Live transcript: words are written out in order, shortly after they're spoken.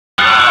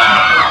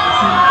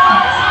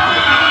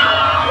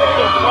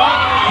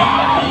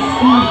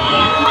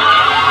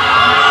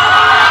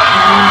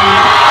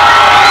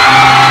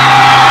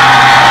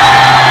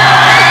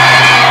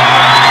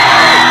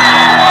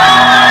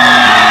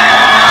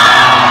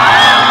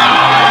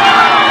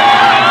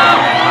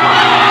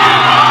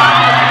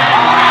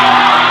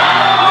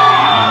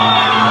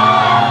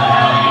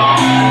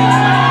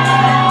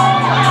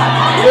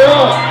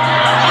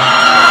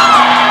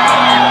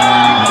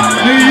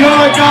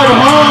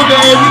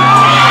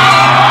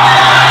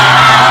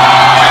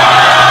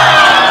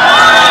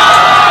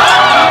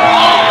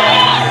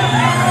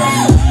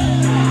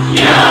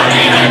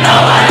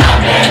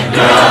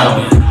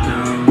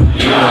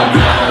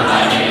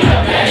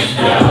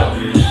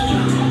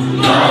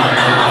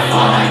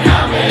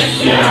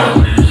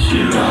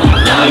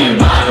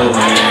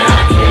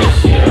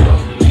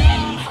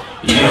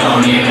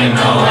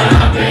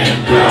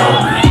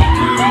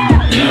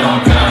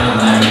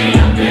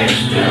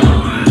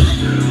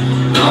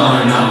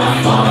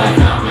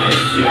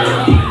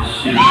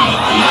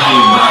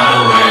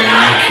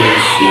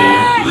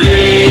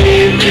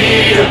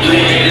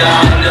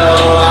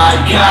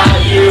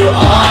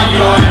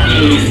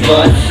lose,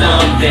 but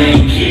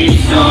something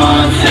keeps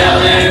on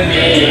telling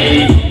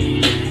me.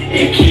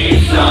 It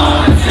keeps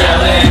on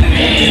telling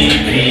me,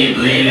 Pete,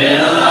 leave it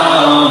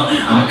alone.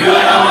 I'm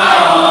good on my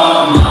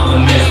own, mama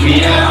miss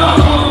me at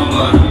home,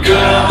 but I'm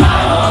good on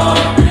my own.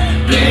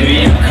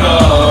 Baby, I'm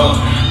cold,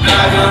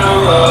 back on the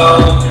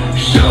road,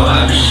 show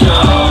after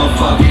show,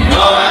 fucking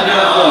all I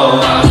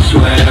know. I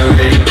swear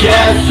it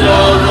gets so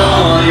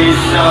lonely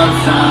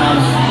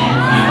sometimes.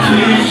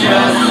 Please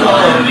just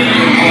hold me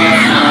one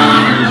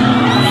time.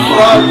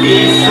 Fuck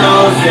these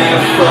souls in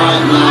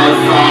front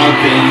life. I've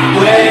been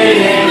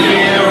waiting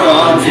here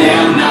all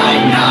damn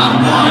night. Not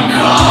one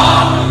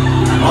call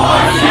or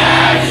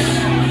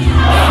text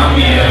from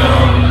you.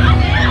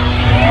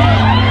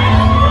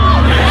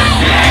 You're the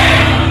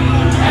same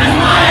as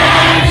my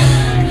ex.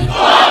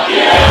 Fuck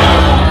you.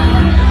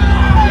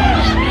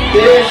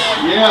 Bitch,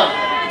 yeah.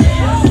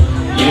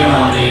 You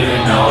don't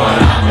even know what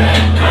I've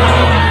been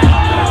through.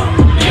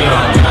 You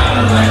don't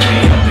gotta let me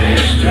a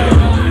bitch do.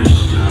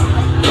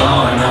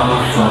 Blowing on my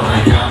phone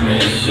like I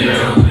miss you.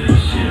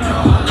 I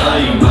love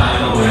you by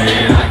the way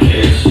I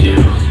kiss you.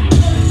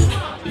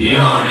 You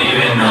don't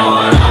even know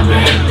what I've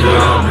been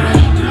through.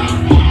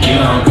 You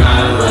don't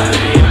gotta let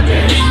me a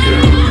bitch do.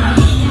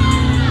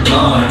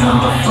 Blowing on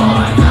my phone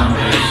like I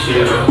miss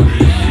you.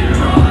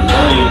 I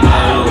love you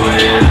by the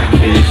way I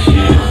kiss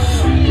you.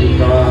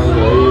 I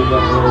love you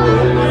by the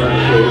way I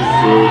kiss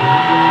you.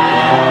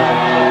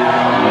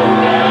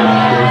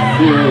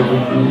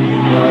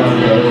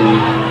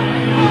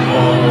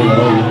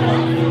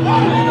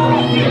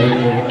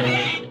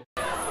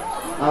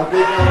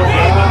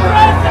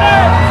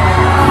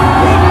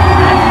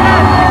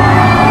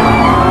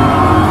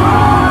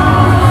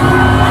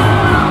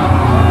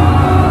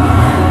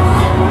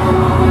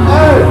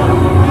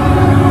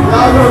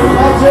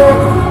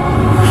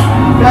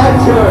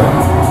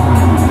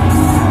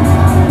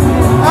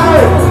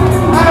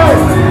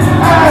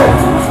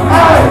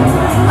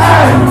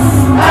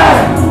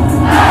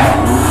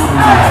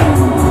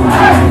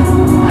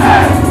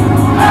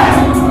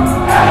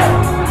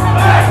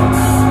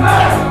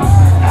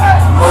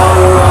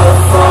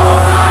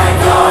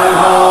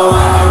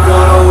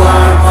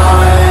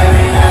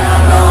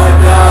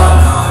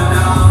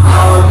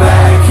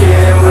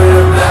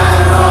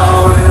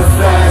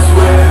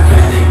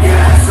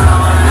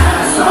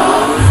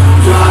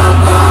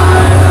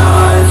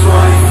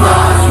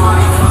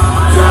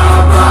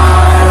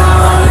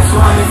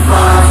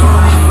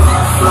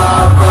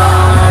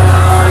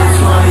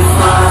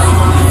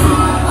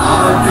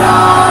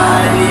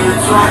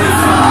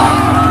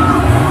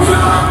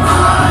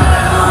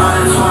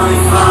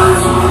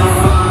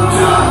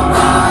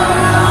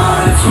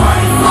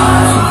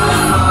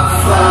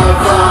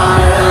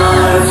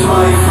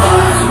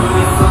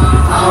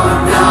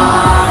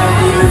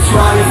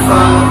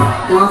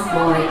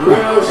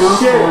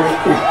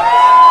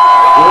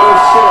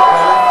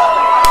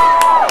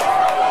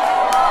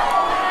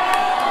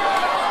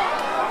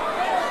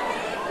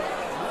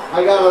 I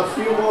got a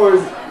few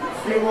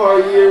more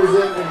years in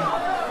me,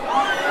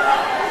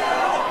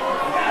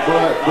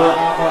 but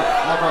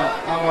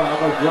I'm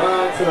a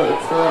grind till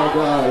I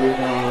die, you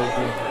know what I'm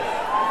saying?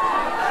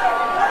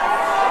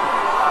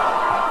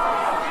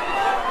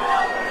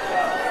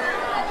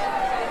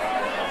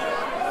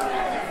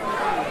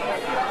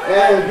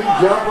 And if you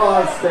jump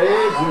on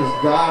stage, just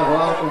dive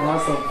off and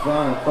have some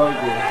fun. Fuck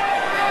you.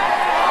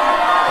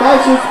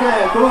 Catch this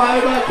man. Come on,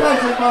 everybody, catch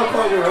this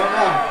motherfucker right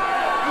now.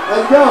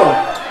 Let's go.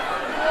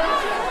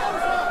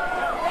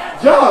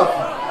 Jump.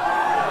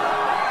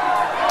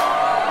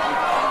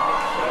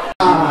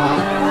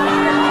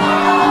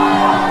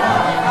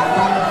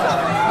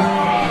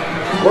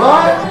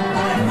 What?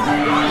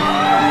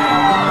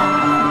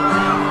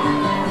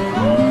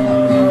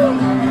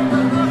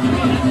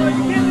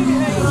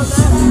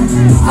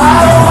 I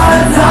don't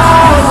wanna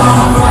die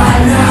alone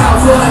right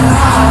now, but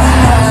I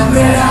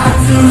admit I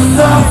do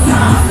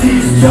sometimes.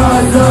 These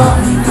drugs are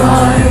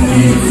calling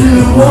me to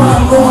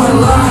one more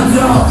line,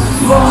 don't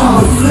fall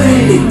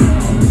asleep.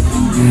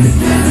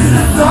 This is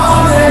a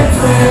song they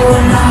play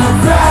when I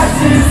crash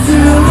into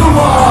the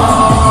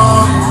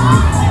wall.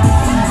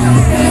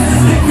 This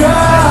is the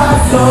girl I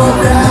told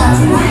that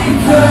we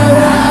could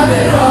have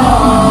it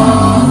all.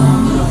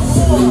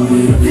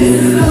 This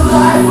is the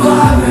life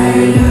I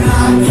made and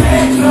I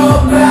can't go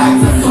back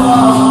to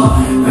fall,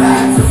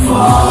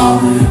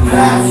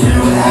 back to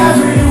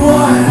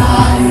everyone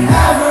I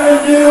ever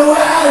knew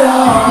at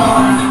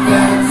all.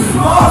 Back to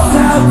small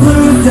town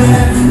blues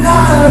and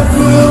not a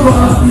clue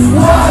of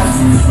what's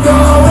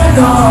going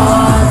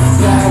on.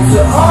 Back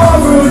to all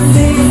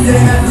routines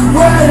and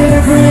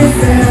wedding rings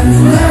and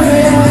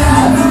living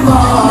at the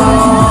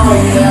mall,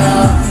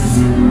 yeah.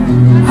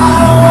 I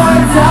don't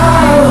wanna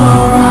die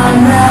alone right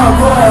now,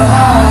 but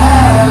I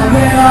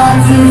admit I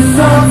do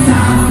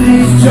sometimes.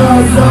 These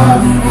drugs are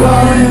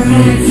calling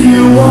me to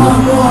one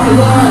more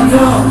line,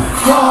 don't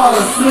fall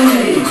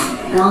asleep.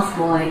 Golf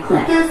boy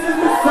clip. This is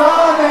the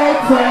song they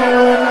play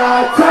when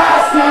I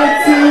crashed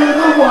into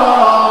the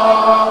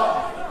wall.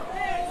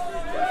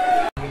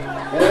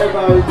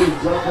 Everybody just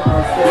jumping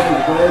on stage.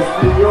 stage, but it's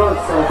New York,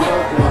 so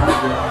fuck that.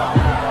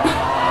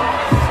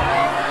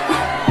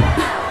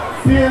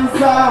 Feels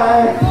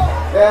like,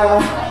 yeah.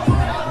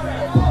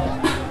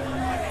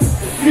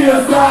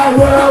 Feels like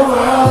we're a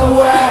world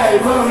away,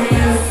 but we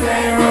in the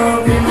same room,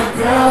 be my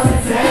girl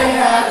today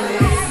at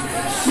least.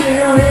 She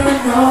don't even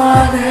know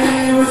my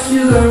name, but she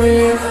look me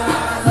in the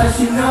eyes like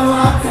she know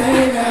my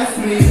pain, that's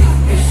me.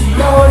 And she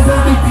always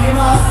let me be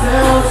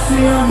myself, she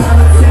don't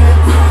never take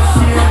me,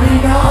 she don't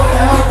need no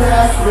help,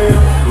 that's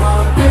real.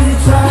 While I'm busy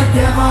trying to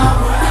get my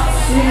breath,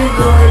 she ain't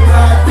worried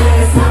about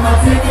this, am I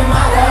taking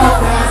my health,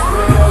 that's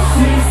real.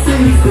 She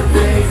sees the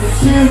things that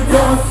you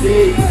don't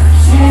see,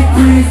 she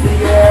breathes the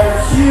air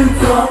that you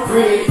don't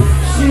breathe,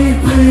 she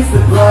bleeds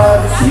the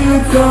blood that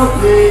you don't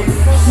bleed.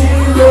 She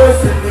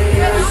looks at me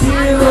and she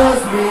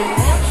loves me,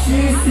 she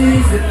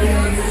sees the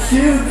things that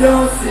you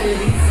don't see,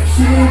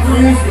 she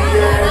breathes the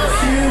air that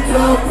you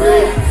don't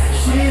breathe,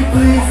 she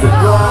bleeds the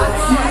blood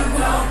that you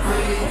don't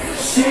bleed.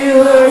 She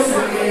looks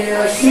at me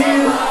and she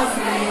loves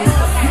me.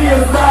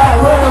 Feels like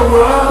we're a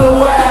world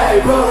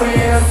away, but we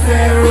in the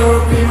same room,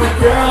 be my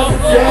girl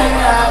today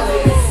at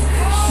least.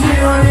 She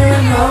don't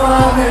even know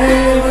my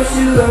name, but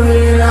she look me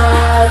in the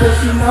eyes, but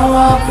she know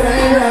my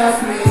pain, that's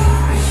me.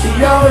 And she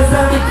always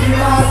let me be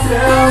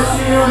myself,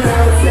 she don't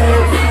ever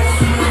take it,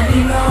 she don't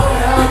need no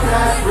help,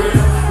 that's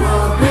real.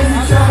 While I'm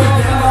busy trying to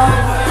get my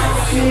way,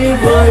 she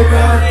ain't worried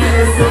about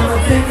this, and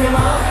I'm thinking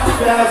my health,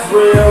 that's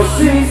real.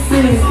 She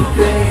sees the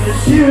things that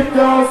you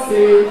don't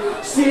see,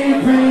 she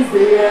breathes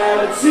the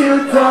air that you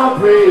don't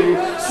breathe,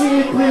 she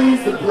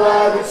bleeds the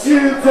blood that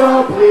you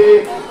don't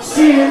bleed.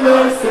 She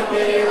looks at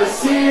me like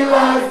she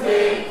loves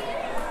me.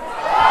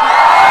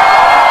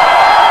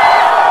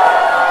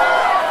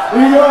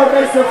 New York,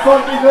 make some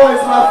fucking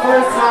noise. My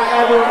first time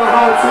ever in the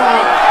whole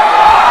town.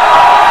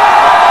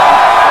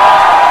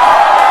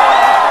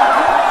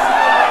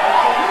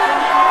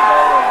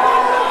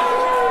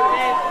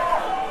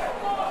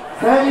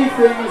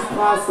 Anything is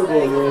possible,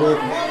 really.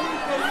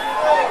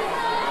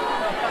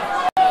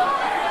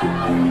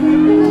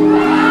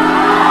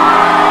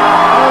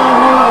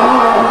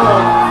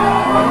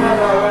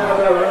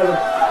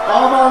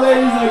 All my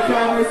ladies in the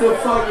crowd, make some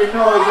fucking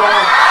noise,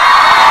 man.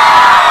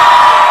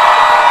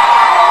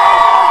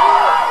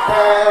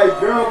 Hey,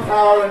 girl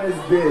power in this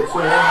bitch,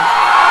 man.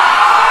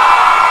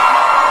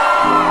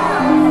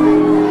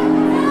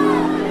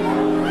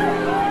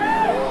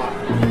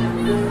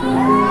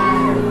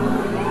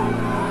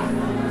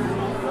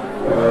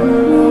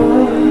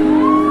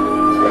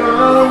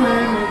 Girls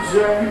make me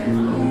drink,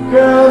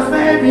 girls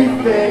make me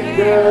think,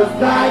 girls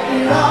like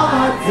it on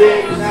my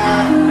dick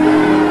now.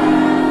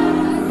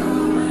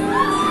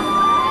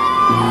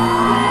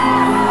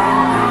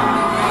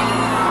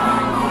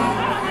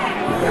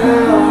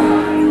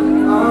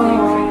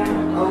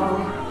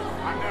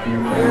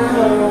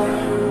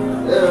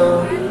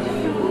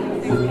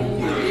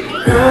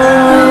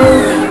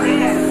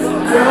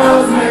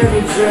 Girls make me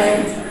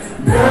drink,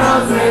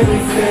 girls make me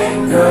think,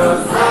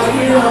 girls like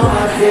it on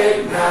my dick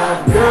now.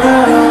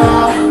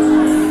 Girl,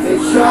 they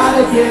try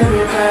to get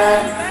me mad,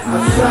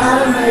 I'm trying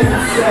to make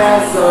them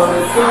sad, so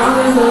they fall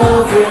in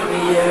love with me,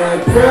 yeah.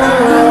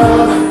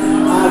 Girl,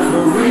 I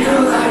could read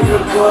her like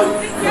a book,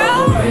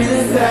 couple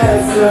minutes that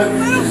it took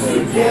just to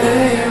get her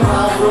in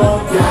my room,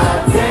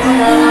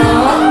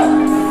 goddamn.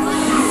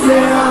 She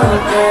said I'm a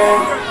man,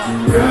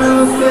 girl,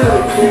 I'm still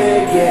a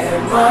kid,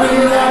 getting money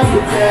like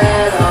your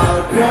dad,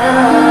 oh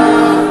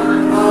girl,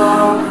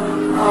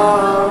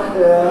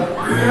 yeah,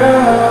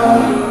 girl,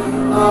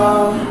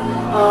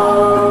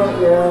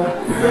 yeah,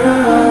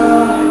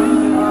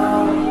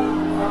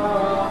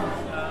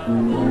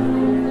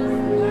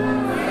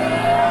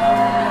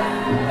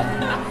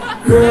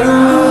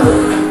 girl,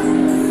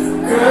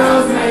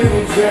 girls make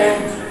me drink,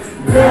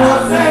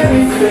 girls make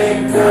me think,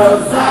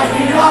 girls like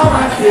it on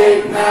my dick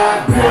now,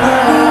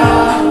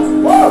 girl,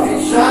 they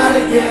try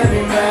to get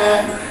me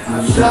mad,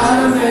 I'm trying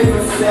to make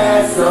them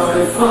sad, so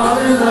they fall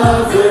in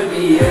love with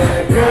me, yeah,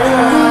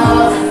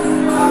 girl,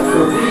 I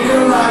could read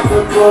her like a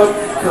book,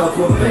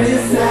 couple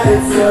minutes that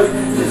it took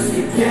just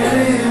to get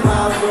her in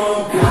my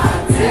room,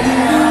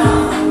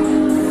 goddamn.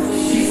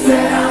 She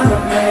said I'm a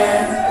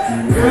man,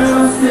 girl,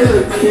 I'm still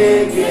a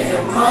kid,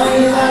 getting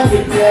money like a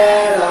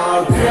dad,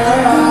 oh girl,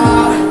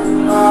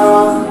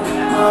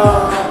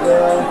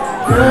 yeah,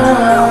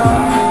 girl,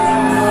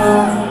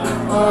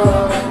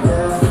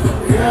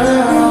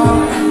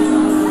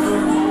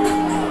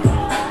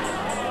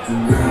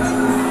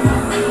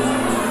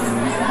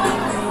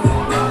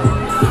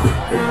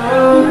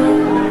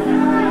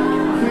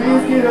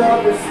 get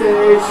off the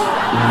stage,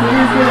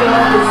 please get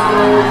off the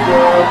stage,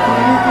 girl,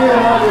 please get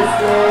off the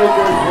stage.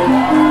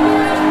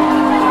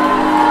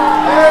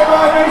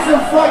 Everybody make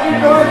some fucking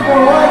noise for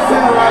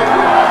Whiteside right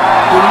now.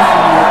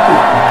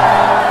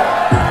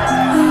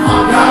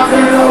 I'm not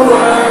gonna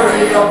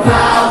worry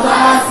about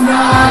last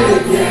night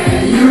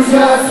again, you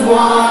just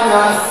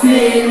wanna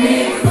see me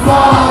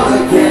fall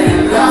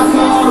again, that's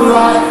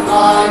alright,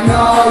 I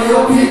know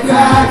you'll be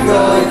back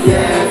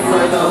again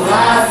for the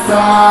last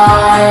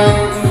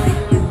time.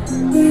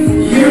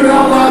 You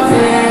know my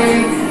pain,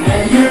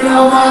 and you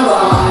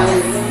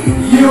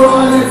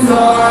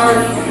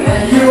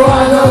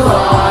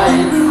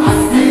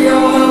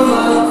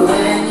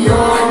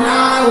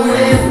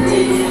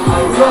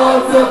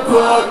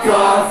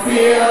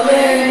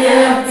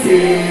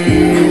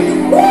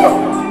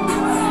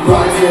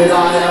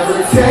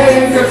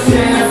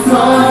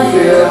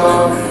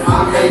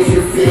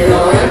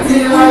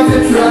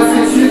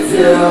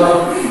do.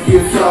 You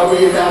told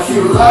me that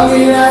you love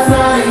me, that's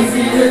not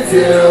easy to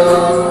do.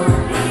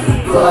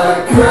 But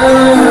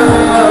girl,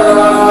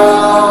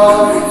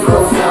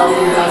 don't tell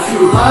me that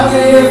you love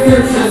me if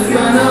you're just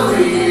gonna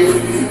leave.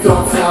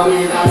 Don't tell me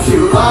that you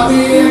love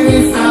me, it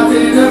means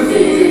nothing to me.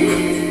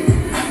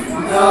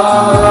 No,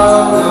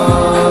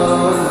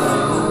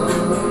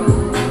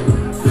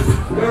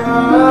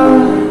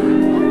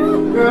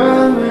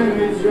 girl, let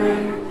me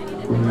drink.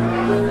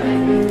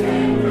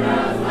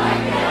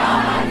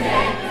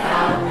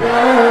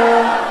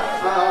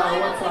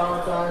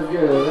 One time is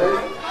good,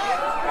 right?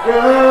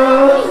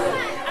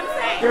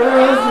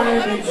 Girls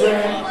make me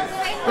drink.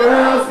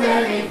 Girls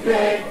make me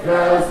think.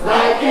 Girls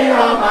like it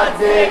on my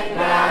dick.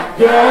 Now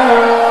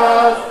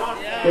girls,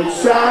 they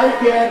try to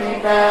get me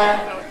mad.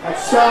 I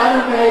try to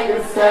make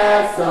them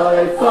sad, so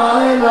they fall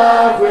in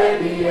love with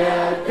me.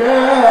 Yeah,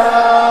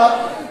 girl,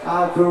 I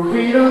could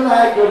read them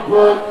like a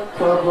book.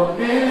 Couple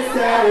minutes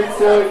that it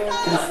took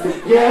just to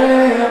get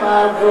in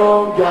my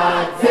room.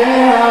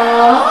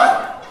 Goddamn,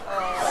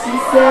 she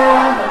said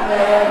I'm a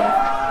man.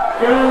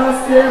 Girl, I'm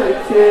still a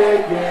kid,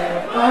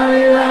 getting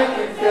money like a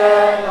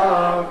dad.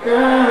 Oh,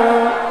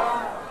 girl.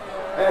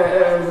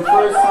 Hey, the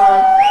first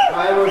time I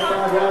ever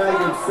found out I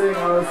could sing, I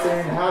was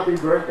saying happy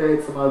birthday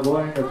to my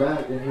boy in the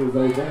back, and he was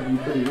like, damn, you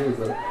pretty good.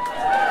 Like,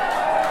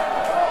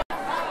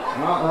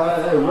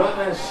 hey, run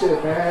that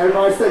shit, man.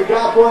 Everybody say,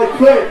 God boy,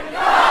 quick.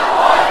 God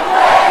boy,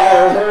 quick.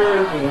 Yeah, you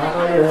heard me. I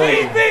know you heard me.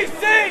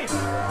 BBC!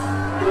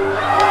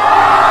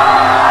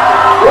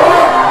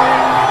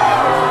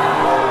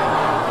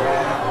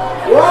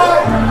 What?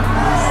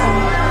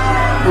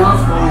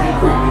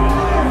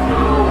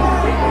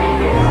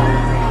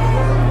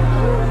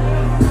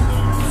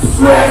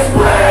 Switch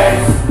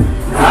blades,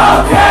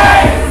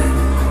 okay.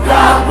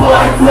 Got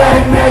boy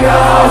click, nigga,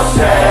 oh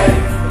shit.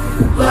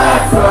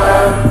 Black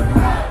fur,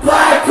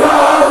 black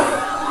coat.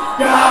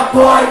 Got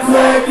boy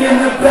click in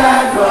the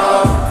back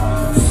of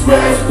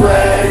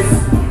switchblades,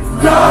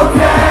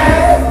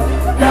 okay.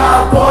 Got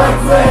boy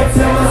click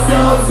till my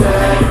soul's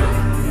in.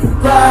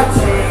 Black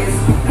jeans,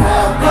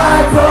 have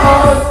black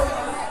clothes.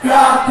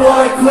 Got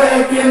boy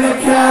click in the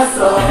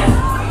castle.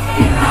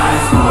 In high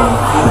school,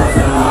 I was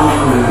a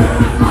loner.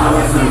 I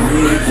was a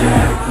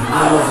reject.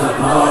 I was a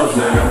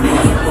poser.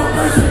 Multiple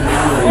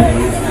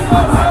personalities.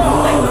 I'm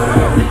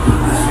bipolar.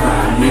 I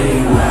swear I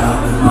mean well.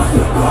 I'm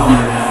still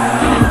going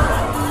out.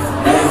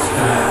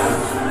 Witchcraft,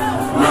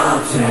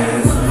 love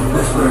chance.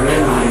 Whisper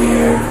in my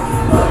ear.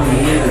 Put me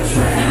in a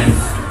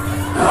trance.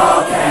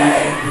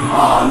 Cocaine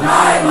all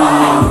night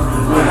long.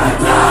 When I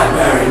die,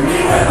 bury me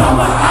with all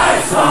my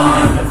eyes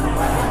on.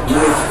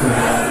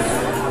 Witchcraft,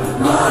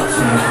 love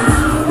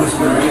chance.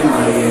 Whisper in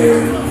my ear.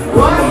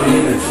 Put me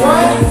in a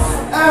trance.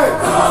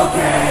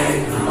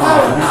 Cocaine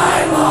all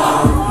night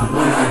long.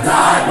 When I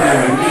die,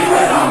 bury me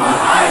with all my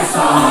eyes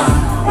on.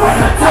 When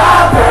I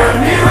die, bury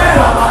me with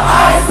all my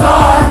eyes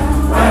on.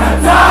 When I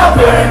die,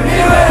 bury me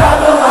with all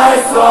the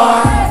lights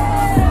on.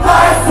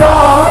 Lights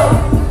on,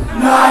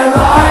 night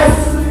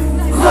lights.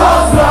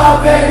 Close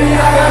up, baby, I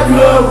got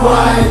good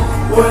wine.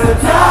 When I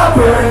die,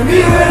 bury me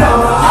with all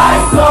my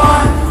eyes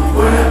on.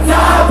 When I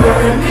die,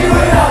 bury me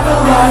with all the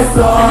lights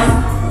on.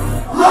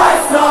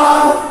 Lights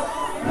on,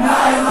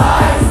 night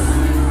lights.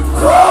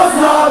 Close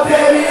up,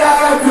 baby, I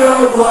got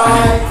good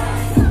wine.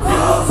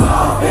 Close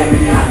off,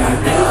 baby, I got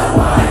good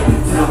wine.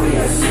 Tell me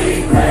a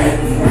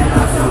secret, and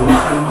not to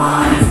one of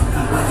mine.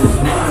 I just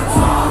wanna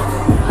talk,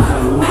 I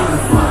don't wanna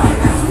fight.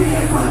 Ask me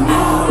if I'm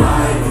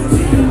alright, do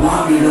you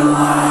want me to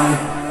lie?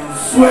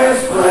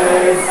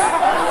 Switchblades,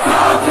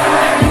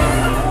 cocaine.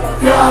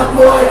 Got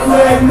boy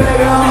quick,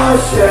 nigga, oh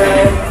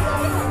shit.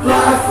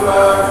 Black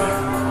fur,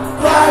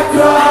 black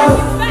coat.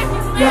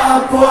 Got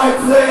boy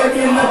click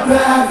in the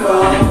back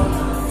of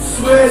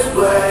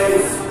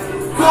switchblades,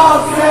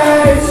 golf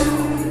cage.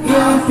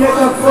 Gonna kick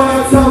a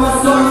foot to my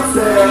song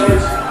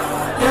stage.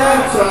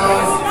 Get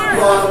toes,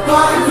 blow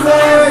by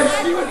glitch.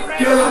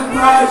 Get a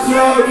pride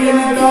joke in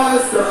the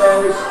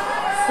stage.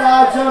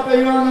 Stop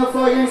jumping on the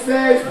fucking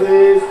stage,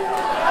 please.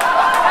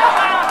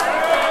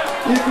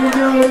 You can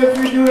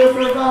do it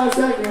for 5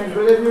 seconds,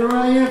 but if you're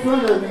running in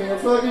front of me,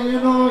 it's fucking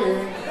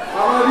annoying. I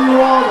love you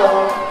all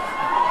though.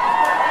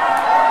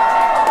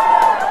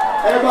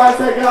 Everybody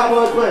say God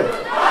boy quick.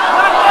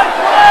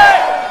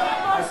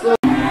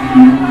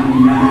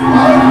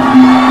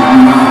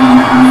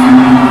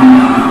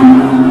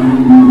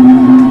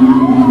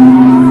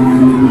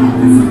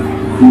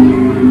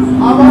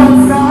 I'm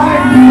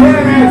outside,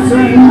 yeah,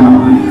 turn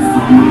out.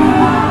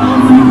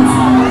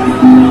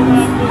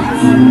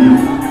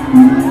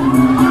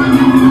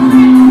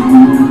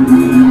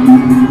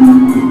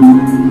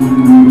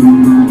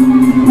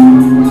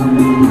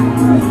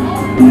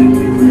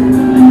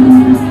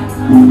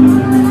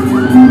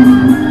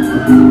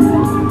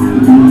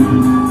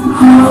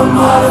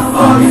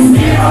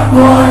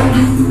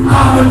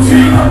 I'm a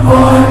dreamer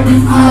boy.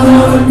 I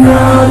love a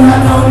girl that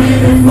don't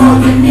even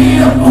fucking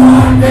need a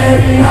boy.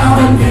 Baby, I'm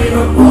a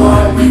diva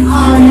boy.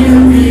 I need a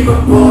diva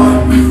boy.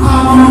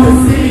 I'm on the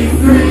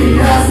C3,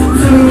 that's a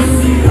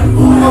 2-seater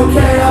boy.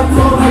 Okay, I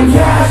pull my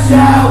cash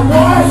out.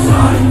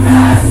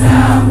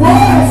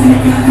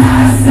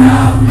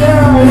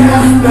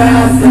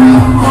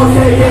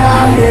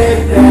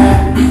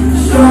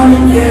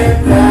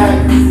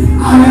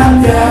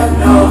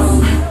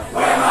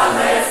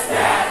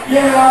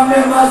 I'm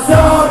in my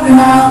zone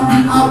now.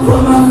 I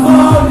put my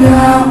phone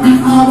down.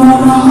 I'm on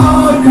my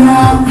own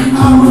now.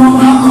 I'm on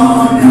my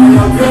own now.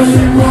 Your girl,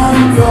 she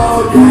wanna go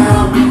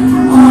down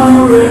on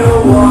a real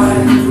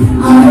one.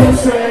 I hit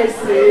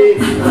Tracy,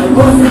 like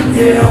what's the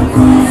deal?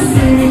 You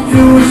see me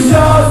doing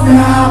shows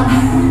now.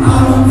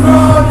 I'm a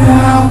pro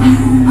now.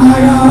 I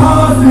got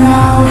hoes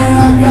now, and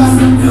I got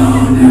some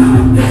dough now.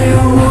 They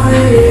don't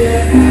wanna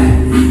hear that.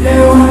 They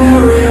want that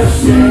real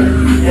shit.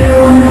 They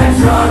want that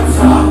drug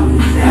talk.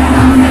 And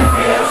I can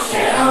feel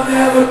shit. I'm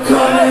never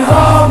coming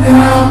home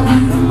now.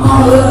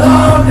 All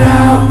alone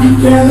now.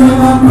 Can't let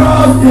my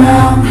bros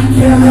down.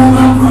 Can't let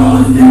my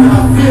bros down.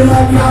 I feel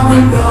like I'm a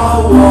no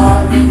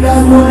one.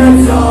 That's what they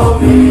told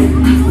me.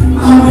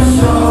 I'ma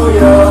show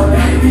you,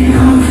 baby,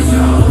 I'ma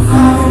show you.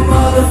 I'm a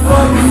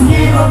motherfucking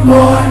schemer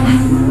boy.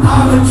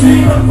 I'm a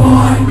dreamer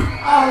boy.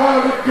 I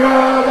love a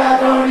girl that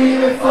don't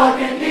even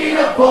fucking need a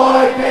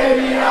boy.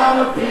 Baby, I'm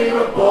a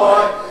beamer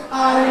boy. I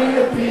need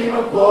a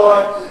beamer boy.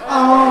 I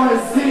wanna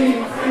see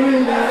you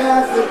feeling that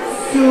ass a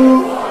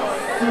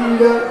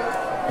two-seater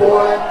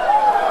boy.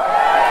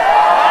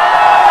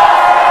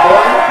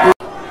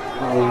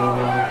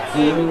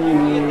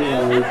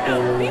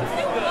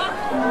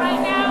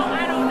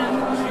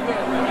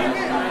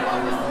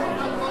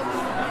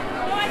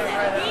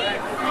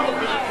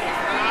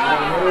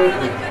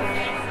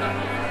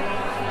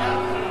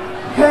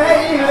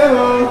 Hey you!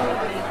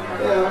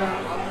 Yeah.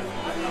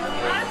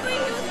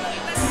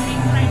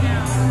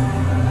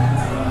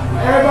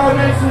 Everybody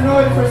make some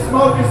noise for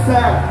Smoking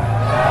Sack.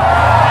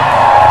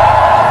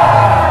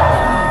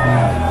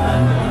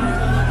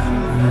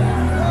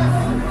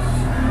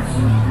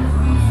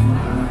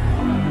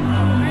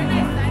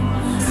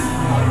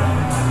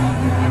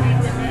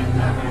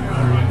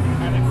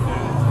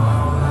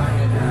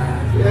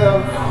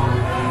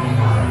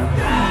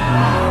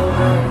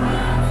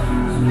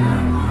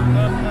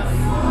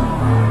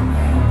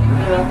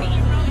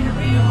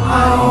 I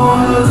don't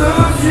wanna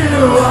lose you,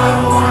 I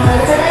don't wanna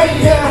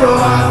hate you,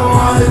 I don't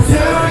wanna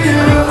do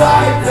you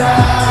like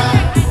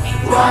that.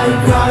 Why you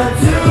gotta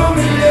do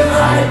me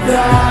like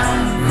that?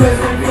 Cause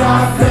I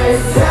got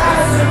face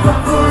tats and my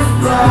boots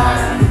black.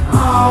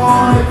 I don't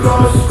wanna go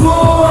to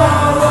school, I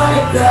don't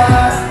like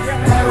that.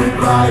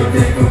 Everybody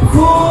think I'm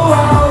cool,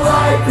 I don't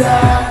like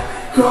that.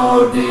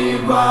 Cold deep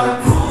by the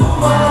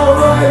pool, I don't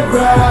write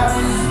rap.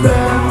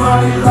 Spend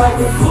money like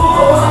a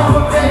fool,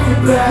 I'ma make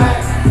it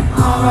back.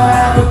 I'ma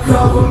have a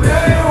couple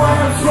million when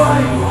I'm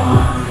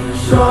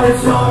 21. Shorty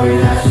told me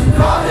that she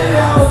thought that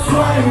I was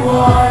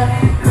 21.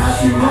 Now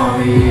she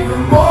want me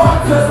even more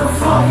cause I'm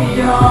fucking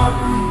young.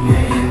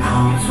 Yeah, you know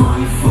me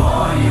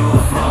 24, you a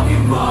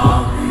fucking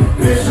bum.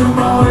 Bitch, I'm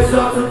always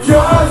up to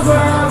drugs when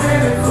I'm in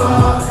the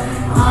club.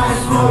 I ain't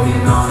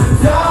smoking on the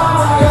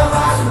dumb, I got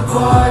lots of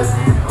buzz.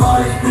 All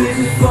these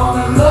bitches fall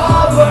in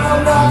love, but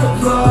I'm not the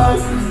plug.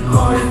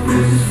 All these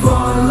bitches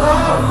fall in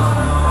love, I'm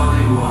the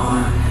only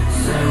one.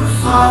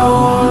 I don't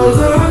wanna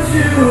lose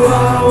you, I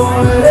don't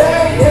wanna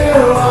hate you,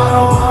 I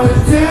don't wanna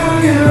do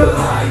you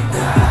like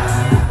that.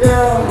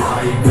 Yeah, why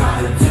you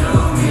gotta do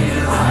me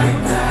like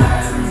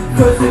that?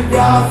 Cause I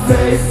got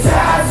face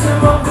tats and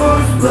my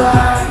boots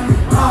black.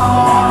 I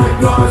don't wanna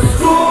go to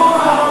school,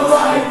 I don't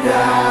like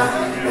that.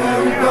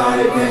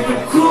 Everybody think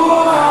I'm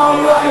cool, I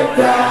don't like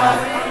that.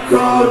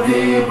 Go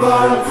deep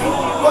but I'm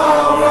cool, I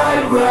don't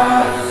like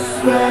rap.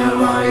 Spend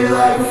money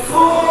like a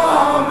fool,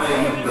 I'll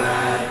make it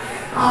back.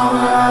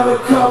 I'ma have a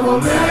couple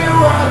million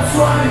when I'm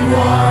 21.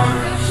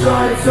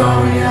 Shorty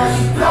told me that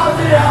she thought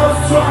that I was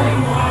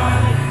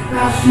 21.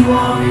 Now she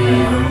want me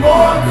even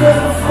more cause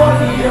I'm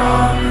fucking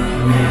young.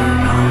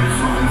 Man, I'm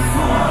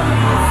 24,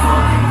 you a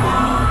fucking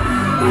bum.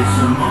 Bitch,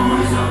 I'm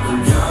always up to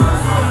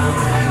drugs when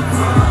I'm in the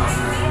club.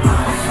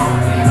 I ain't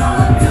smoking on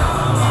the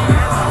dumb, I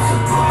got lots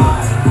of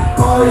blood.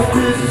 All these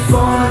bitches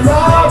fall in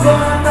love, but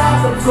I'm not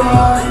the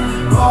plug.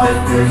 All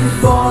these bitches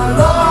fall in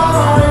love,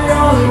 I'm the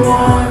only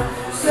one.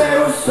 Say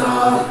what's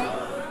up.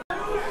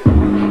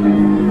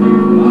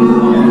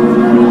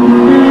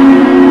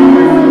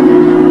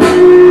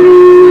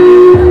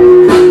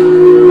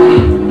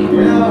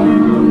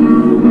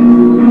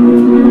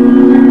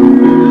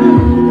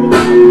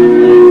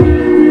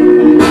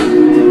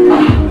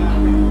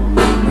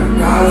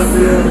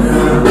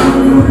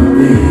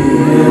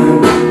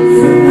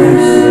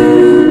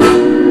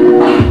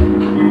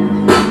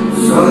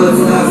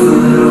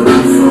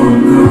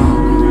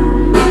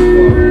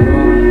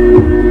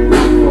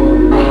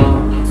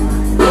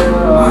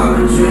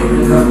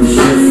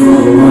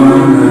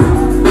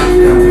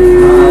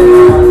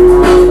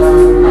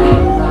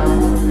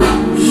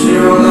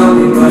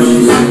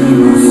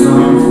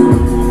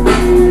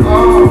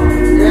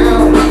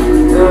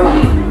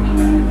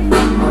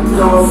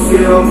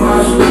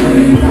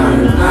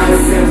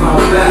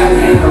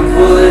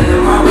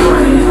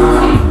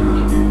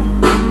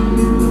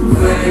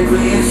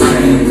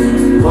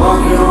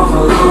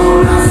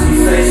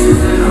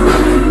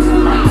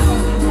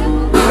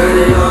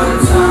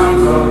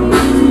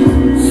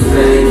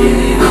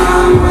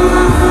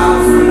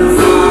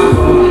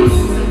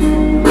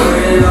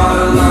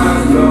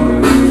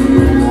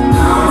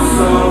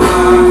 So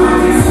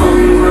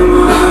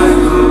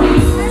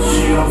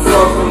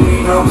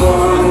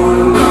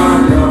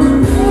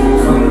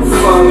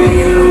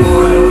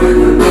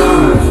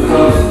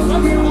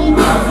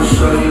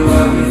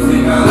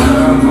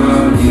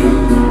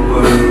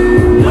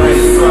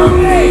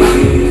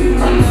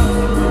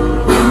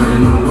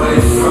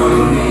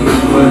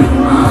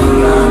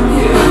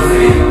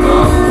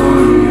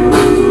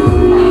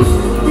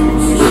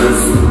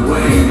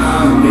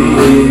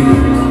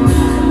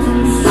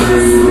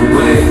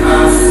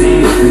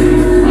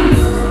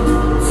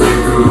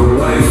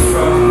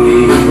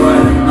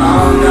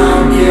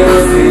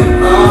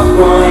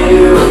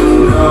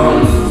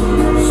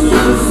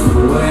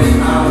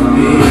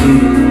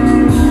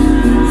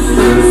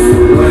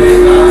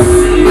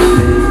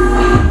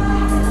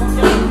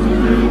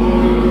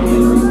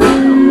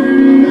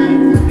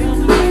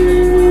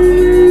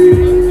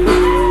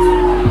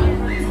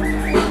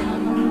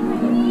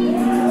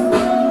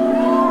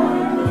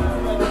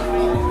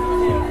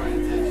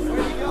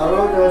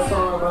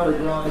to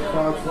get on the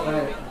crowd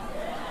tonight.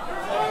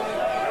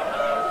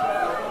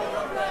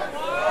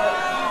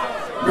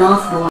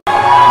 Gospel.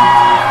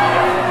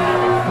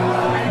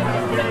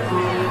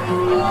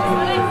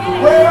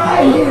 We're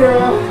right here.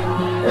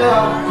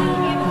 Yeah.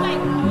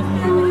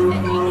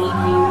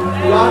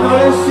 Y'all know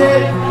this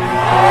shit?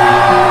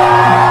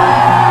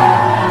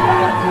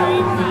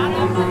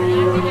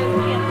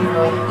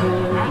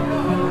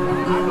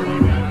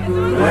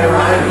 We're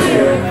right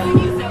here.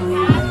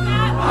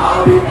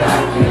 I'll be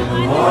back in the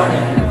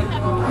morning.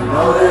 I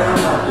know that I'm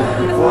not that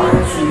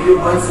important to you,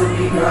 but to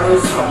me, girl,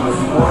 you're so much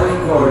more than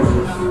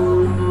gorgeous.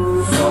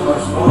 So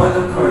much more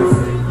than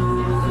perfect.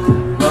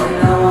 But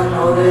now I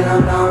know that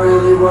I'm not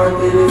really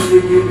worth it. If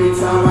you give me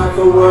time, I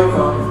could work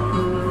on it.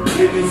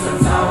 Give me some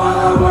time while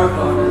I work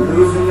on it.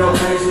 Losing your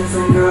patience,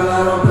 and girl,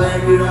 I don't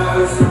blame you. That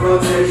hurts the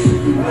rotation.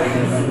 You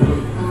waiting for me.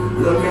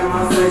 Look at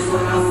my face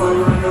when I fuck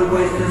on your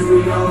waist, cause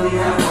we only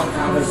have one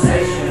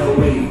conversation a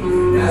week.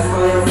 That's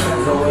why your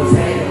friends always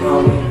hating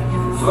on me.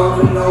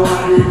 Fucking know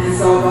I did this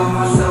all by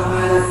myself.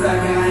 Matter of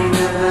fact, I ain't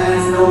never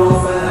asked no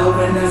one for help,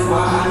 and that's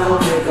why I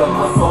don't pick up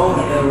my phone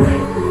when it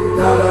ring.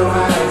 None of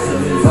my exes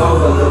is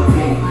over, Lil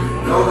Peep.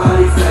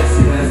 Nobody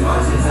flexing as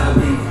much as I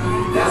be.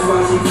 That's why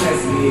she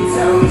text me,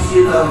 tell me she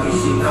love me.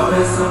 She know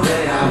that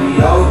someday I'll be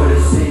over the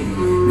sea,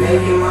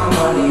 making my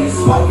money and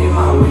smoking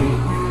my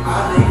weed.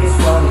 I think it's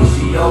funny,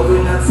 she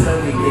opened up to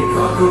me, get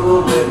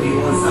comfortable with me.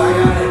 Once I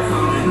got it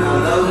coming, I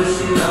love her,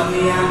 she love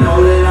me. I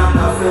know that I'm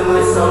nothing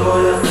like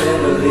someone a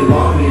family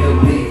want me to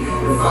be.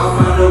 If I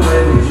find a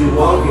way, would you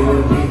walk it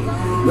with me?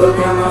 Look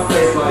at my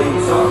face while you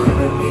talking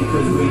to me,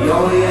 cause we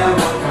only have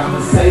one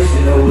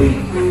conversation a week.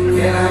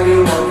 Can I get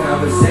one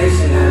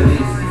conversation at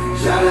least?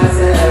 Shout out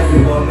to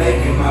everyone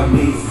making my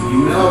beats.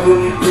 You know when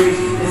we preach,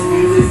 this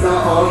music's the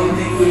only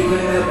thing keeping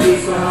the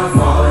peace when I'm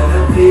falling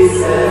to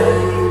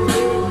pieces.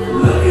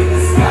 Look in the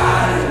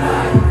sky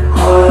tonight.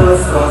 All of the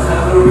stars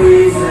have a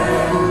reason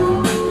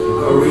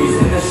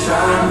to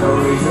shine, a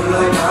reason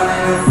like mine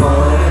and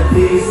falling to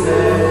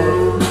pieces.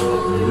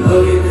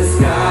 Look at the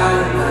sky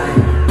tonight.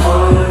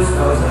 All of the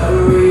stars have a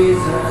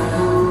reason.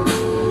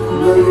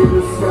 Look at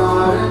the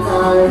sky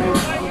tonight.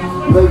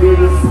 Look at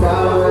the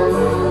sky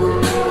tonight.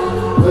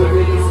 Look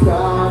at the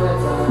sky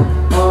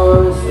tonight. All of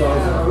the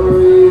stars have a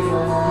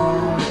reason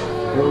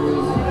to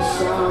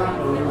shine,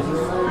 a reason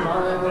like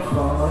mine and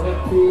falling to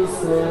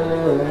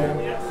pieces.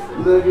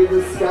 Look at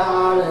the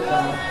sky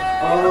tonight.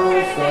 All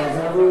the stars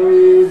have a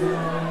reason.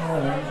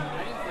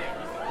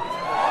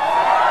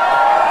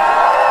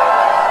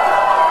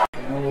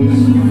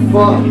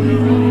 Fuck.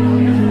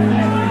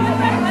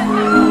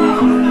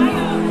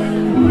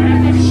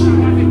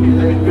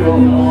 Let go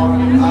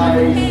on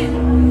ice.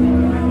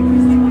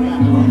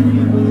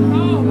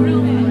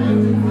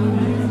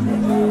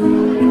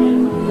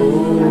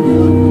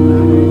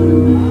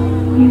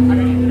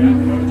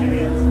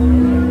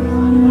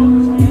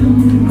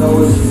 Know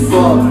it's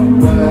fuck,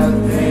 but that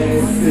pain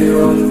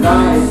feel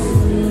nice.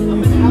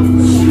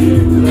 She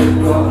let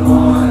go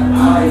on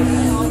ice.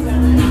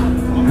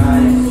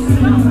 Nice.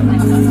 I'm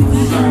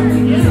trying to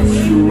get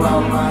you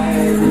out my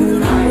head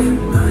tonight.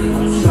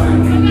 I'm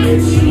trying to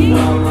get you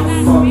out my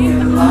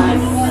fucking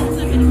life.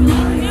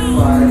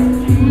 Fight.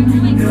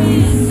 Then we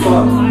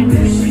fuck.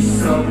 Then she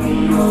sucked me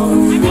off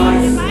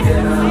twice.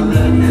 Then I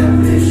let that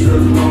bitch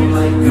alone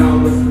like I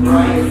was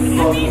right.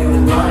 Fucking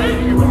right,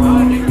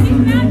 wrong.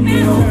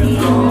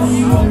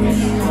 Smoking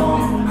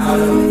strong, out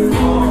of the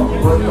wall.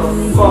 What the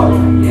fuck?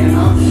 And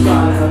I'm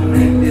trying to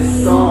make this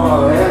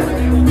song.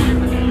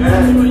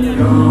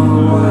 No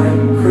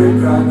white crick,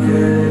 I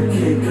get a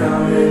kick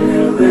out in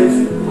the list.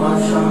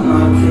 Watch how I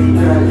kick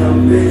that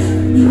young bitch,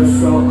 just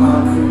so I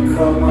could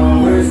cut my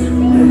wrist.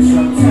 Bitch,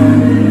 I'm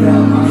tanning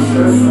out my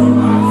shirt so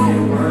I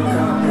can work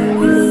out and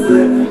get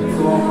flip.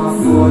 Throw my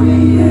 40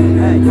 in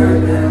that dirt,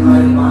 then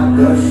light my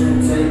Dutch and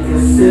take a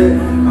sip.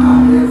 I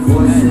hear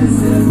voices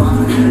in my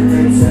head,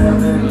 they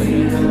telling me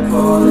to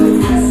call it.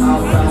 Yes, I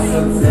found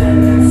some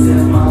Xanax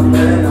in my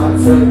bed. I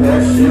took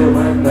that shit,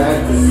 went back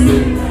to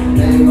sleep.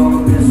 They gon'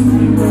 miss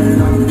me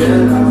when I'm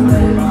dead. I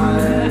lay my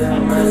head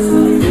and rest in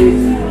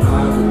peace.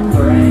 I'm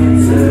praying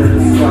to the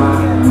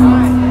sky. I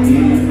don't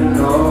even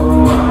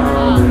know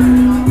how it.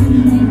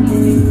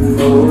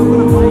 Oh,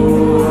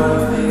 I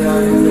don't think I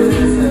can do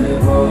this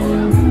anymore.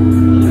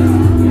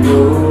 Oh,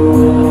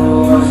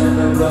 I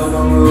shouldn't blow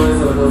my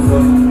words on the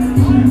floor.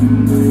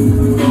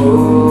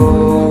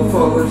 Oh,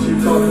 fuck what you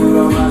talking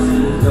about, my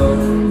shit is dope.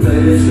 Play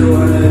this shit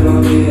when they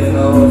gon' be in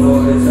the whole for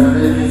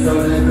eternity, so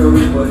they can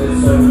reap what they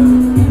serve.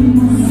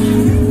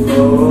 Oh,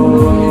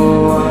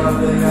 I don't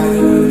think I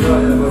can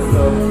enjoy it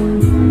before.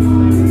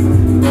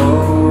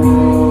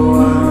 Oh,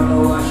 I don't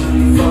know why she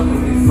be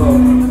fucking me for.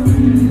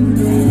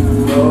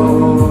 Oh,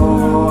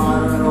 I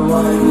don't know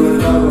why you would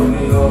love with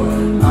me, oh.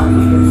 I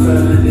keep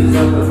feeling these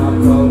up in my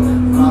coat.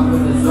 I'm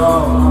in the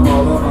zone, I'm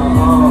all on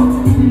my own.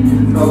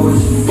 Know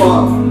it's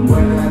fuck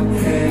when I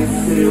can't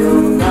feel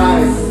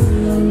nice.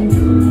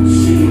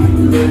 She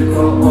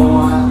liquor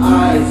on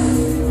ice.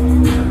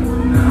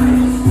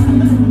 Nice.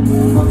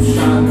 I'm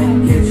trying to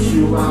get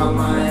you out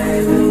my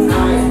head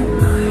tonight.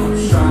 I'm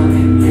trying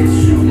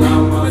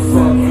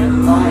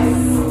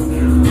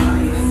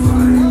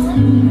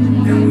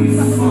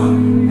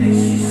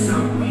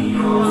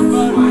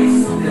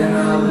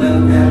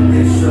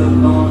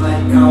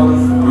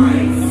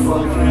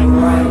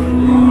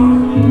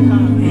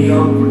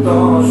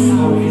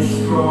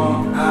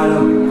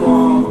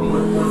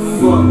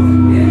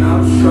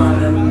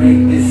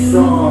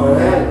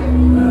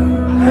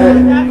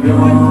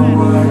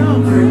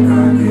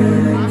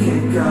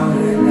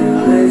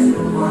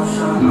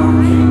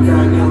kick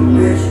out your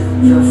bitch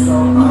just so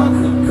I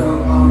could cut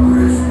my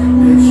wrist.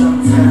 Bitch, I'm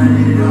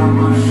tatted on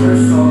my shirt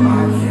so I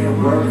can't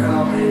work.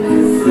 I'll make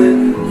it flip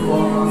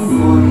for my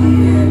 40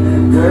 in the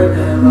dirt.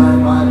 Then light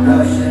my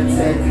Dutch and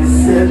take a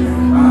sip.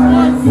 I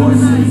hear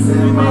voices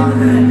in my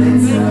head, they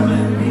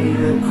telling me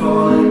to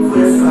call it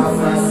quits. I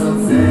found some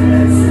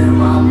Xanax in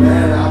my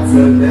bed, I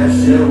took that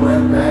shit,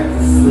 went back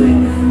to sleep.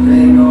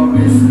 They gon'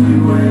 miss me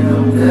when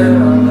I'm dead.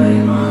 I lay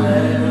my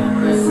head and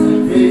rest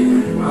in peace.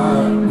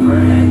 My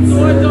brain to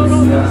the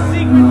sky,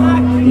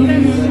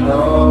 even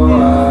though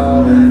I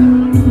let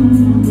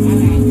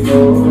go.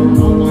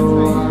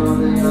 I don't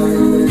think I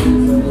can live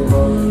this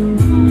anymore.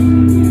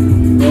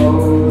 Oh,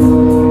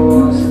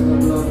 I see the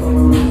blood from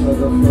the roots of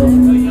the floor.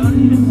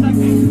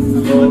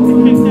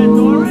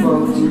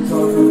 What you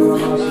talking about?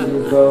 My shit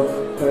is dope.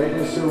 Play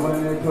this shit when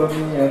they put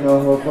me in a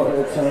hole for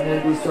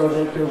eternity so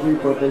they can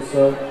reap what they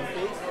sow.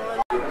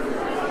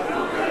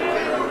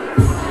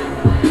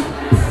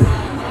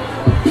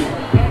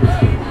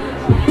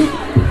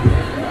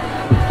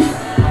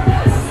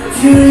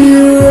 Do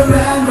you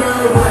remember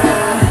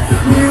when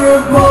we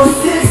were both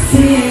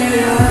 16?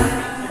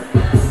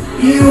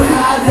 You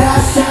had that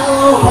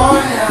shallow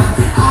heart and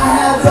I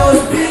had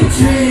those big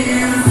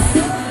dreams.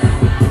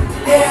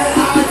 And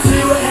I'd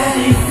do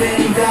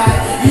anything that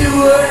you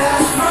would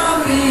ask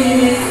from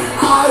me.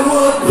 I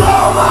would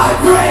blow my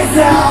brains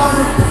out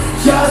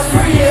just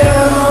for you.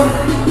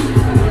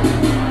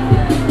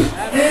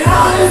 And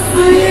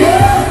honestly,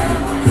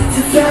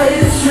 to tell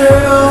you the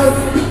truth,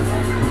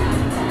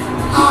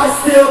 I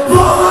still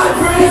blow my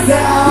brains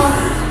out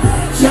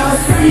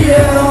just for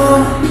you.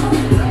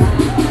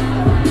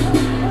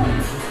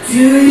 Do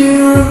you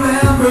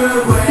remember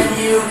when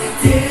you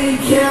didn't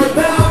care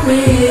about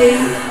me?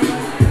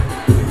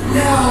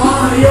 Now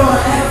I'm your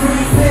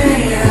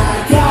everything and I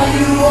got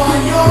you on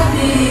your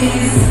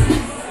knees.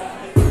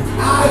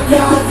 I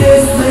got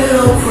this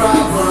little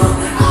problem,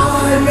 I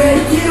might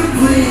make you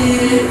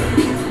bleed.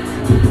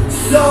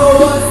 So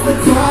what's the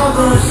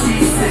problem, she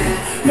said,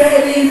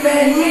 baby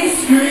make me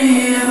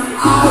scream.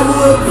 I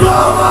would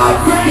blow my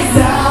brains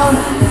out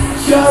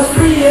just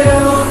for you.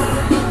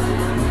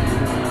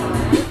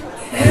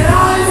 And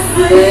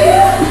honestly,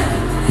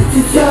 to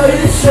tell you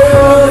the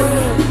truth,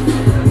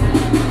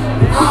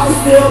 I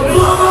still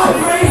blow my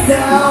brains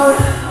out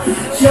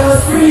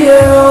just for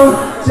you.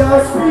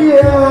 Just for you,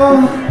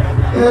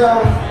 yeah.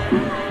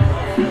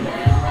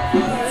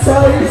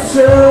 Tell you the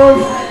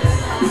truth.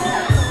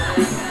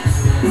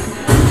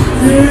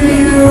 Do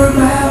you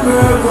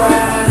remember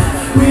when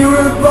we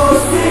were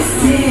both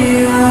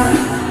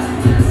 16?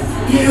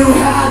 You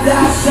had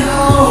that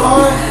shallow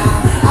heart and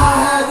I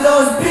had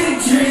those big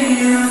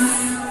dreams.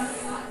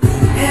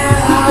 And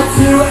I'd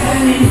do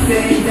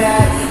anything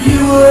that you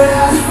would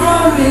ask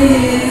from me.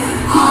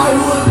 I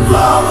would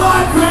blow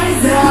my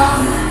brains out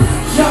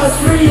just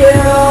for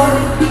you.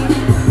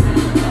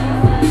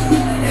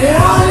 And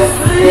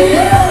honestly,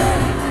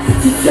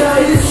 to tell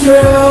you the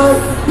truth,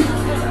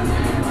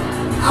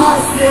 I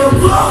still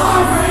blow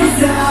my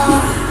brains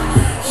out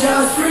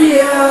just for you.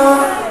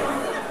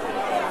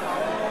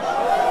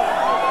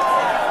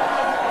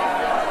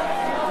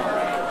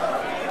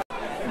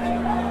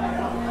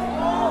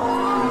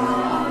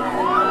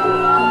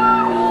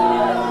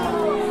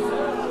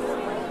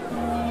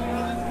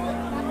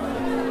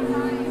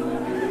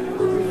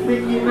 You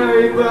think you know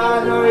me, but I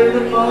know you the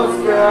most,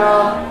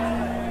 girl.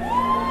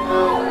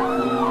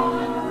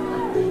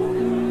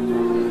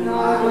 I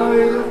know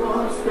you the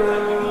most,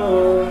 girl.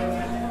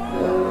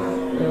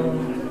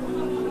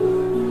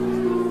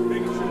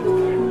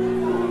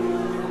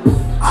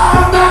 I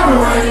remember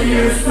when you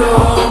used to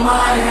hold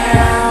my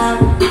hand.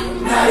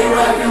 Now you're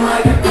acting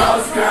like a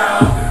ghost, girl.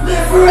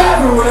 Live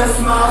forever with a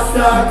smile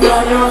stuck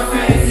on your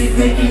face. You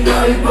think you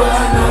know you, but I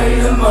know you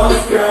the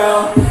most, girl.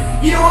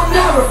 You will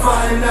never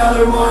find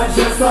another one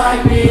just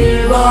like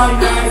me. Long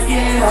nights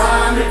getting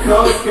high on the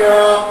coast,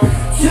 girl.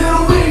 2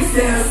 weeks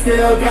and I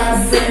still got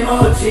the same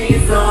old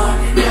jeans on.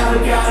 Never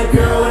got a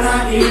girl when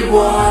I need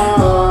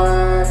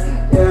one.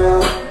 Yeah.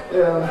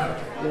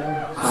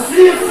 I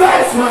see your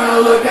face when I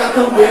look out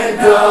the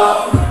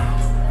window.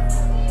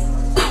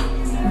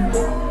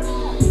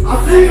 I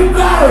think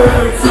about her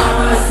every time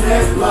I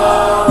sniff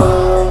blow.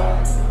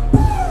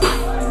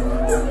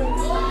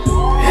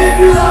 If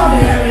you love me,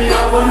 hit me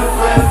up on the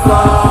flip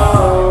phone.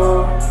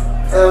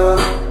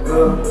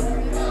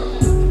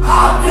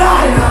 I'm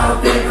dying, I don't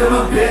think I'm a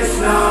bitch,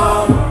 no.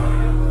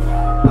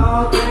 I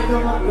don't think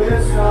I'm a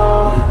bitch, no.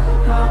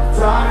 I'm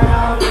dying, I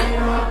don't think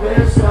I'm a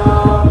bitch, no.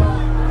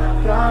 I'm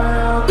dying,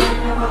 I don't think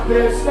I'm a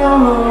bitch, no.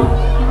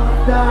 I'm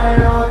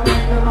dying, I don't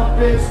think I'm a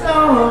bitch, no.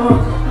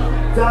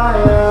 I'm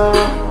dying.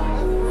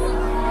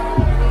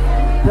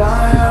 I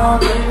don't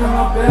think I'm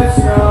a bitch,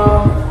 no.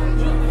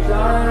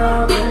 I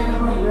don't think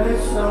I'm a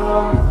bitch, no.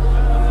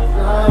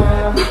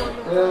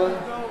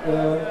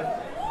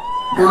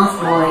 Golf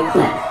Boy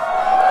Clip.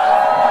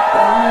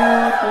 I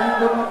don't think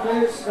I'm a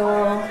bitch, no.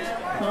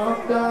 I'm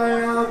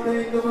dying, I don't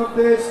think I'm a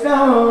bitch, no.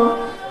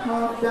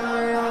 I'm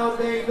dying, I don't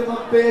think I'm a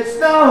bitch,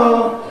 no.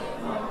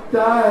 I'm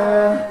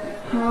dying,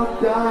 I'm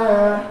dying.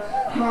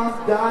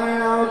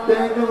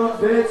 think I'm a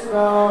bitch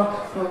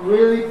now. I'm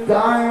really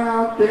dying,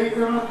 I think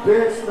I'm a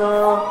bitch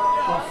now.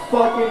 I'm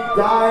fucking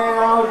dying,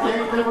 I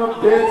think I'm a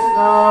bitch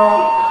now.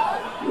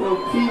 Lil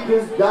Peep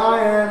is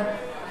dying.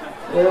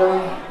 Yeah.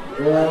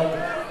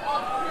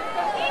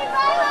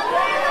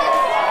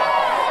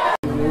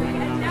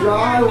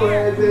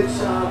 Driveway, bitch,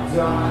 I'm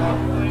done.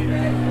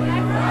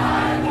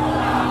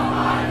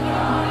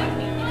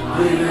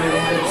 Leaving the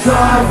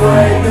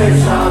driveway,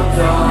 bitch, I'm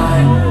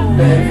done.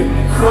 Making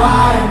me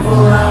cry and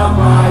pull out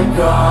my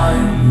gun.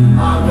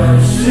 I'm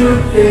gonna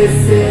shoot this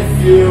if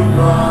you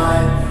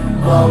run.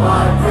 Blow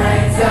my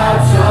brains out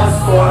just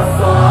for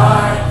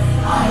fun.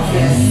 I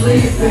can't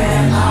sleep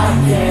and I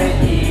can't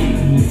eat.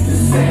 The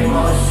same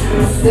old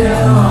shoes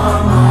still on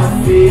my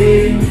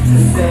feet.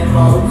 The same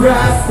old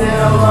grass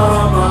still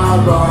on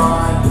my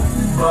lawn.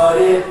 But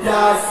it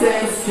died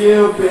since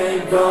you've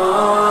been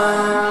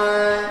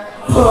gone.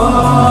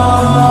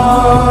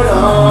 Hold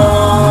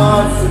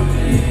on to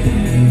me.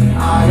 I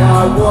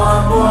got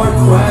one more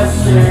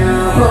question.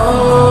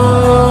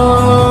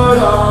 Hold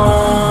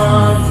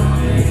on to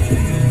me.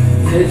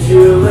 Did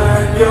you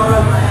learn your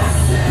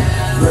lesson?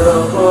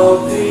 Lil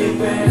Peep in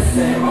the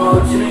same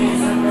old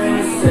jeans and the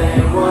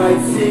same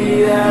white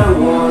tee that I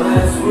wore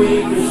last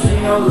week. Cause she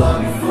don't love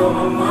me for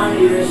my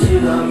money, then she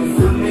love me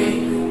for me.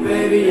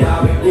 Baby,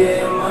 I've been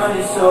getting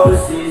money so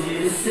it's easy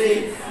to see.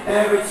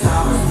 Every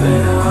time I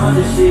spend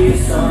 100, she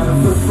gets something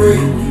for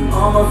free.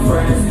 All my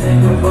friends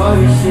think I'm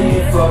buggy, she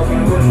ain't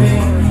fucking with me.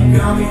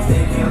 Got me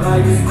thinking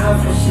like it's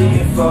nothing, she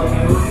ain't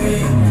fucking with me.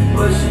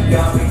 But she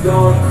got me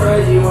going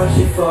crazy when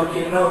she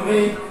fucking on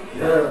me.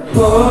 Yeah.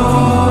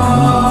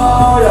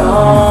 Hold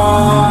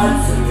on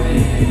to me.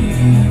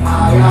 I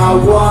got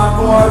one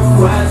more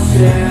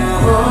question.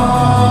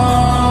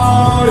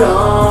 Hold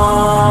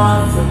on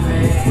to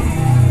me.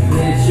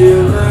 Did you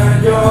learn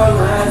your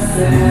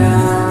lesson?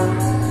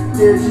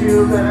 Did you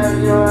learn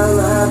your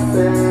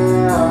lesson?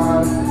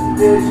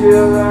 Did you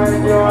learn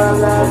your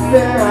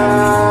lesson?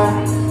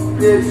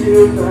 Did you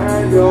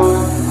learn your?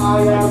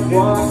 I have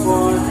one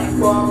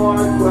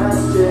more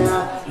question.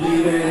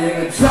 Leaving in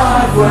the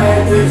driveway,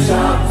 bitch,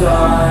 I'm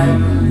done.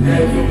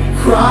 Making me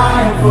cry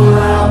and pull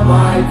out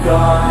my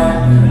gun.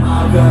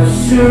 I'm gonna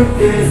shoot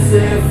this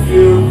if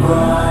you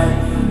run.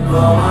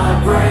 Blow my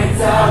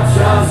brains out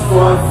just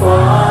for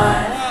fun.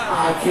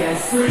 I can't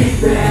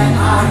sleep and I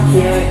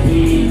can't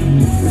eat.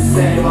 The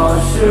same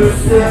old shoes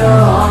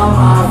still on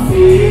my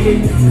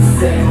feet. The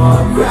same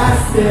old grass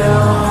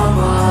still on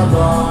my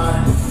lawn.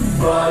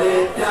 But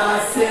it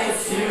died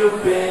since you've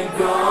been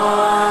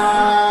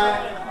gone.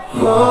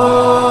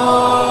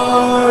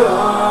 Hold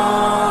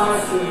on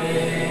to me.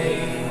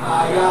 I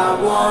got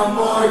one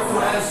more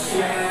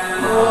question.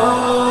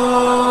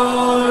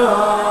 Hold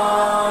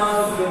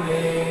on to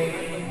me.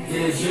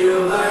 Did you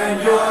learn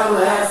your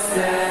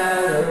lesson?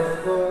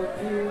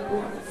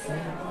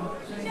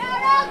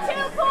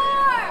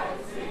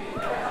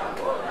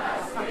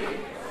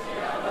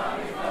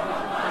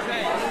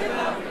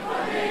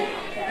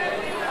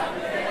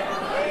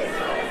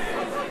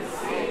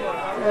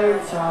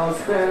 Every time I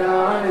spend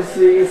 100,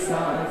 she gets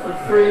something for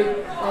free.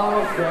 All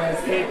my friends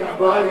think I'm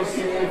bugging,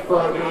 she ain't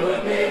fucking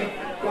with me.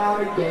 Got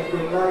me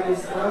thinking like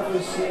it's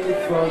nothing, she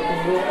ain't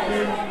fucking with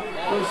me.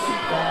 But she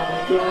got me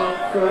going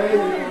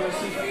crazy when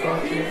she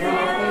fucking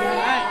on me.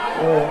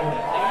 Yeah.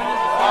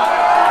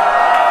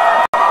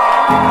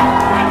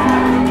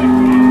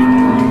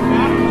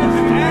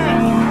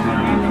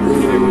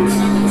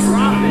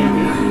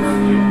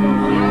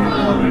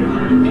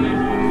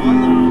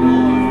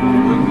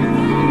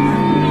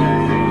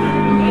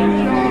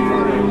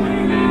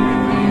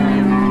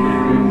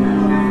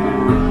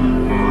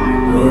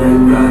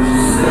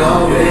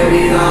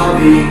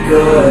 Be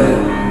good.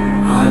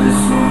 I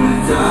just wanna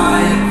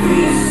die in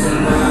peace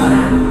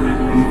tonight.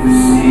 You can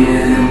see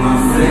it in my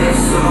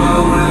face, so I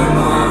wear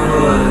my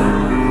hood.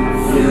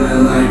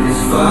 Feeling like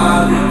it's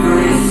 5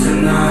 degrees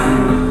tonight.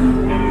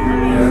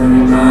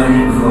 Everybody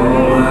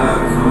cold where I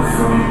come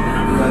from.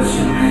 Cut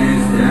your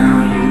hands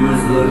down, you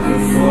was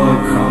looking for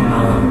a come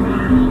up.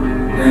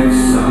 Next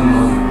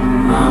summer,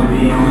 I'll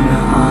be on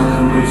the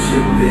island with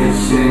your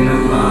bitch in a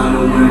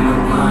bottle and a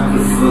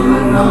pocket full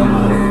of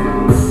numbers.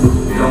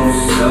 Don't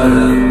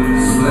stutter,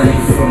 slang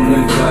from the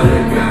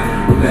gutter. Got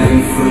bang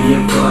for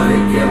your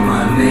butter, get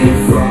my name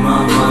from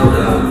my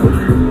mother.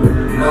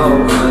 No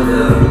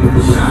other,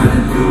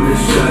 shining through the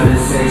shutter.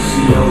 Say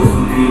she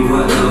over me,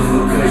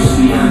 whatever, cause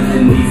she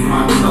underneath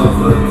my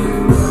cover.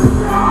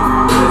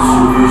 Bet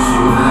you wish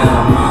you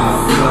had my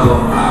flow.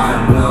 I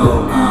know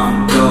I'm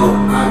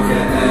dope, I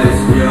can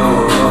ask yo.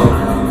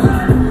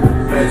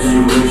 Bet you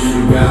wish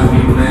you got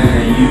me,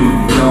 man, you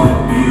don't,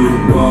 you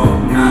won't,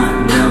 not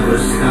never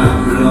stop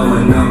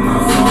blowing up my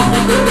phone.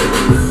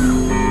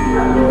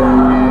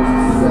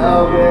 So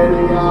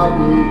baby, I'll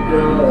be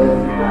good.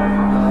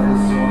 I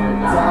just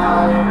wanna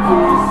die in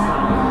peace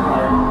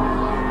tonight.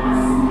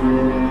 See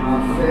it in my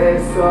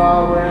face, so I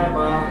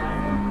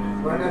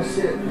wear that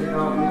shit, you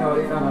know how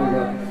you go.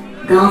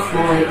 Golf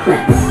Boy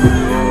Clips.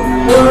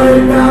 Worry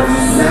about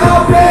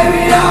yourself,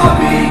 baby, I'll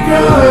be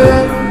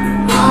good.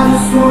 I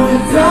just wanna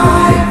die.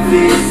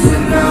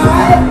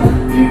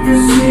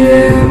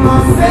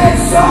 my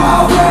face, I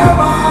wear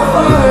my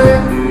hood.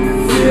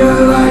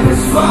 Feel like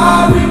it's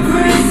 5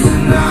 degrees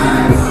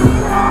tonight.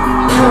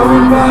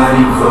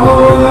 Everybody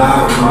cold, I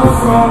come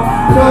from.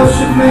 Cause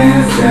your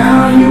man's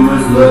down, you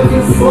was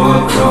looking for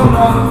a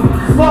coma.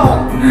 Fuck,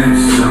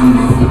 next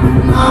summer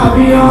I'll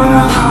be on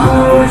the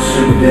island with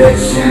your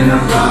bitch in a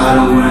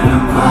bottle and a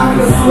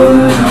pocket full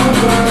of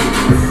numbers.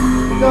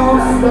 Don't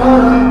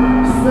stutter,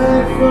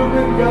 straight from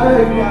the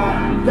gut, yeah.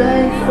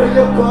 Thanks for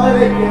your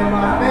butter, get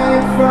my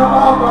name from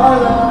my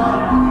mother.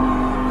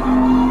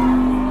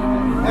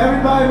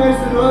 Everybody makes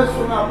the noise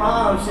for my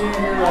mom, she ain't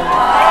here right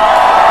now.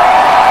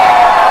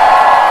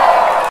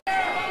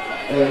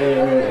 Hey.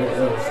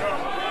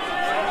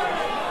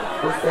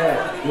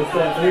 What's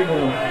that new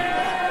one?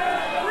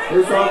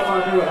 It's off my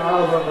new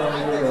album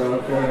right here,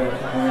 okay?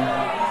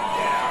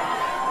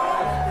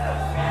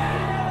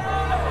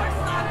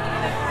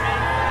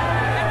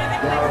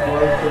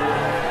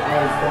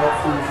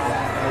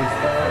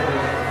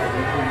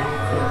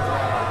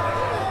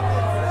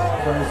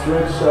 Friends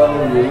switch out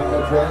when you in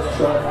the Benz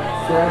truck.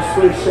 Friends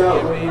switch out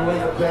when you in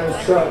the Benz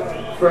truck.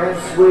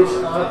 Friends switch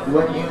up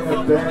when you in the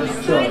Benz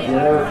truck,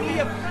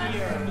 yeah?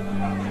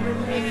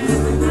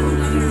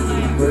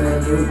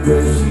 Brand new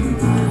bitch,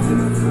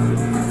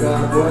 got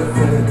a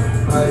boyfriend,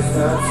 iced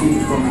out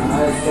teeth on the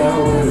iced out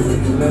window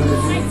with the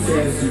limousine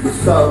tents. You can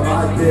suck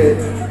my dick.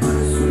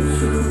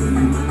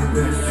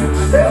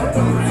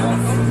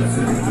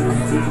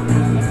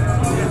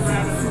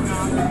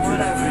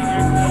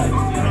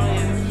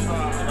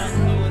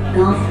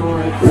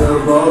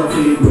 Lil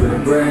Peep with a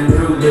brand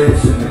new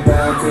bitch in the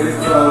back of the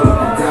club.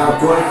 Got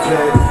a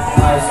boyfriend,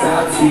 iced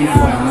out teeth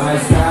on the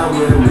iced out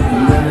window with the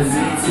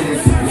limousine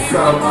tents. You can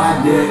suck my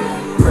dick.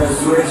 Press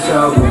switch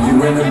up when you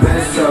in the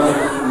Benz truck.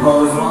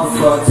 Hoes won't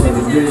fuck, tell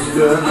the bitch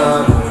good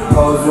luck.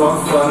 Hoes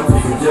won't fuck,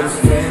 cause it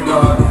just came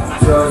up.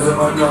 Drugs in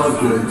my nose,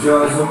 good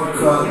drugs in my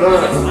cup.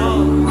 Look, I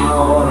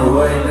don't wanna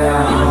wait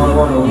now, I don't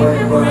wanna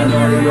wait, but I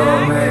know you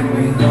gon' make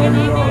me.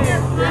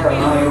 Yeah, I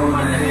ain't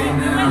wanna hate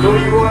now. Who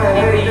you wanna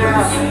hate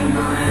now?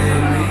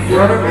 You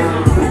heard me?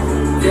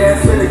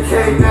 Dance to the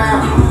cake now.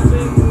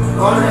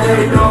 All the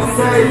hate don't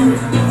fade.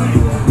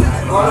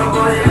 All the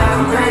money that I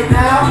make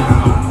now,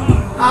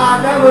 I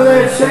never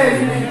let it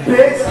change me,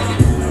 bitch.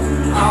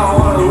 I don't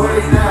wanna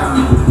wait now,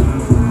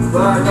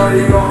 but I know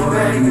you gon'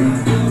 make me.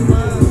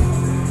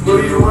 Who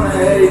you wanna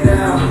hate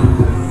now?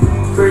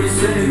 Pretty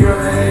soon you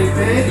gonna hate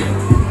me.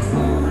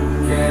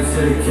 Can't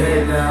see the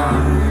cake now.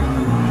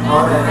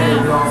 All that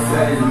hate gon'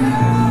 fade me.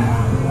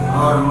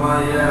 All the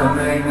money that I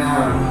make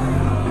now,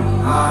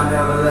 I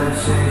never let it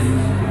change me.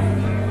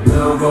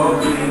 Lil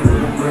Peep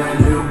with a brand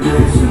new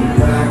bitch in the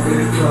back of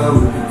the club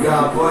with the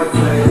god boy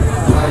play.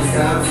 Iced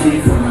out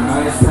teeth on the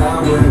iced out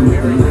window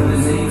with the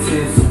limousine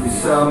tents. You can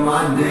suck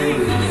my dick.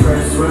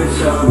 Friends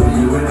switch up when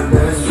you in the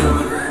Benz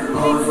truck.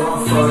 Hoes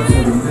won't fuck,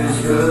 tell the bitch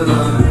good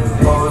luck.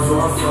 Hoes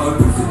won't fuck,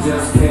 cause it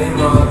just came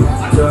up.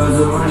 Drugs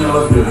in my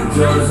nose, got the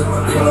drugs in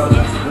my cup.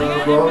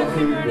 Lil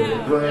Peep with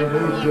a brand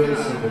new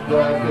bitch in the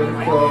back of the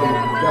club with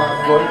the god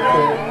boy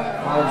play.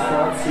 Iced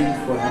out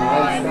teeth on the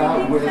iced out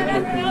window with the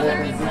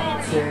limousine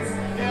tents.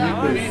 You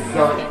can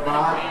suck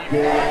my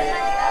dick.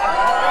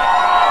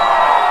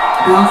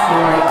 Go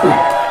for it.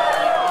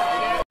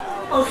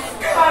 Oh,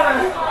 Scott!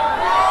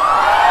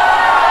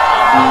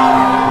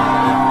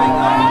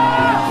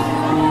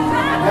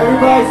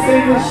 Everybody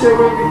sing this shit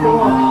with me, come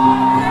on.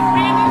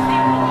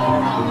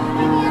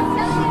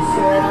 She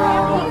said,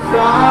 I'm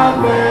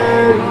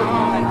crying,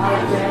 I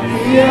can't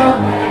hear.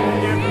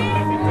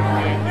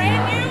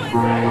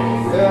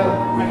 Yeah.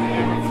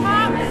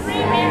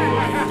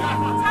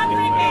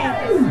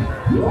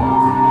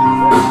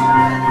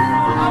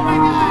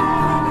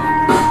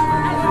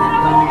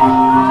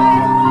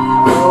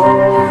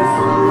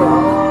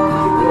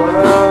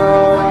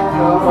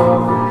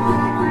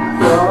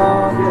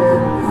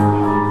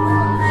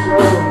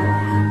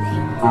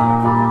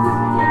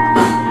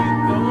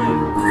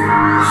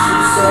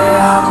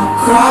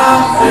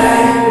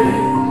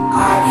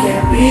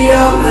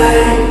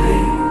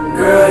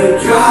 Girl, you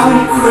drive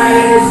me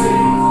crazy.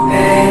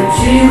 AMG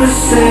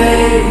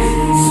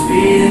Mercedes,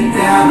 speeding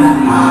down the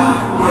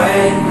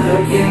highway,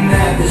 looking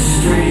at the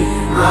street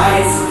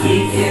lights,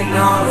 geeking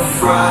on a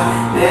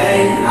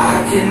Friday.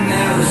 I can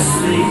never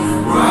sleep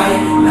right,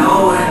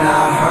 knowing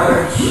I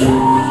hurt you.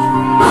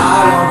 I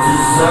don't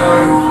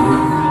deserve you,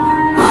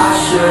 I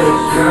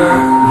should've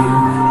curbed you.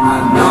 I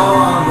know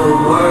I'm the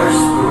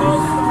worst,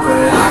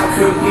 but I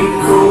could be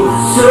cool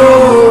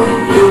too.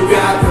 You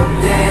got the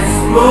dance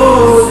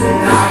moves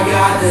and I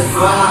got this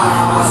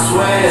vibe. I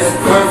swear it's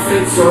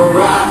perfect to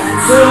ride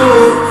to.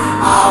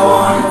 I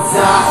wanna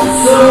die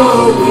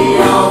too. We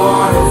all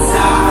wanna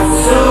die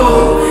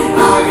too.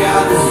 I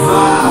got this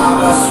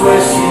vibe. I swear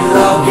she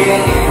love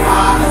getting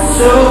high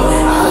too.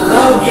 I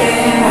love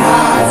getting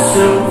high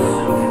too.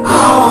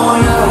 I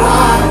wanna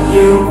hide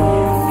you.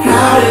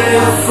 How did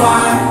I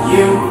find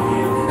you?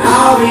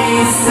 I'll be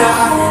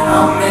inside.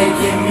 I'm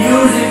making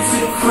music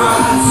to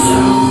cry to.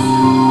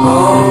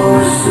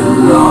 Oh, it's a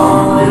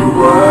lonely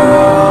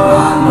world,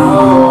 I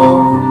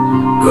know.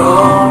 Go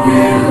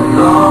get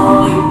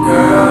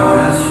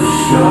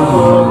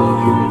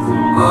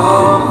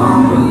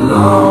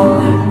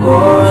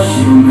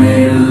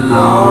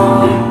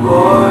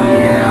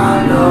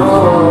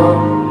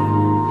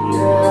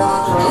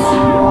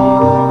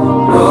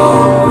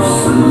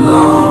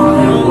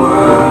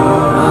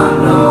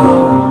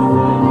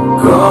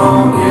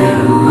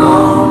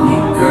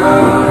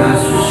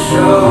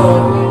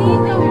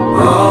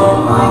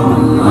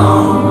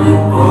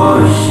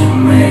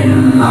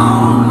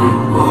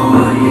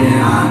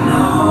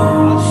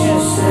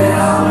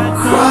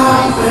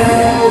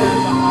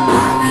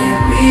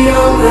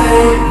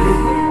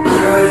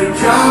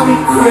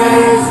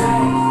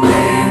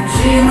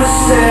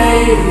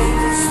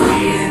Mercedes,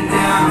 speeding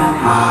down the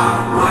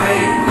highway,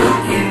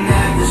 looking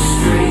at the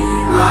street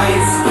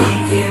lights,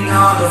 geeking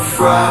on a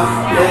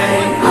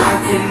Friday. I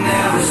can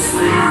never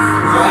sleep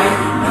right,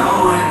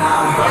 knowing I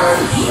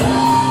hurt you.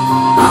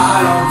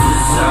 I don't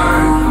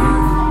deserve you,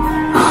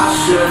 I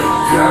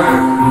should've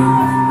hurt you.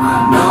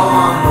 I know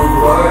I'm the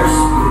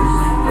worst,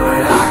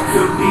 but I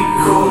could be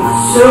cool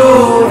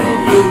too. And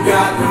you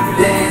got them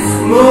dance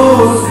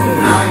moves,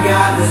 and I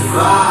got this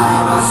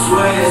vibe, I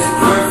swear it's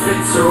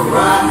perfect to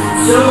ride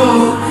to.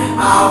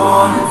 I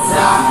wanna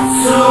die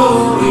too,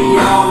 we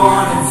all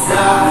wanna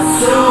die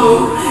too.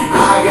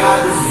 I got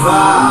this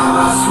vibe,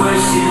 I swear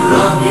she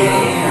love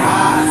getting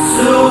high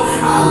too.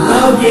 I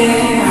love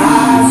getting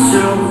high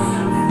too.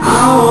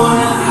 I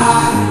wanna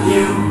hide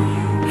you,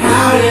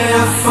 how did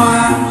I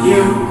find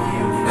you?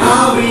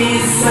 I'll be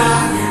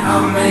inside,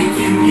 I'm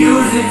making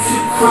music to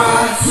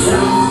cry to.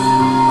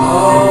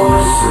 Oh,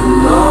 it's a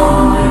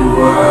lonely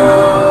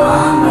world,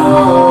 I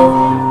know.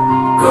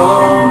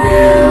 Gon'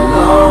 get a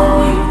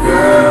lonely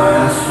girl,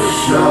 that's for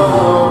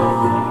sure.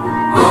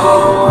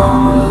 Oh,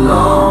 I'm a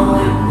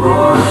lonely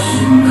boy,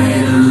 she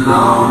made a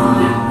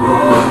lonely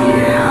boy,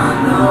 yeah, I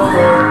know.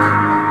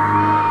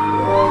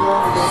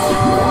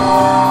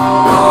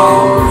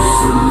 Oh,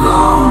 it's a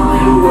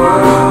lonely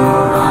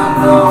world, I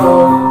know.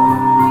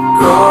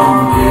 Gon'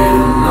 get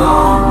a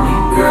lonely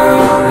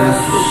girl,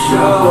 that's for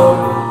sure.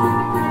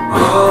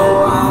 Oh,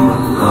 I'm a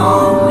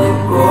lonely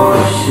boy,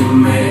 she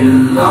made a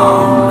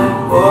lonely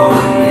boy,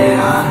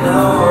 yeah, I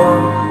know.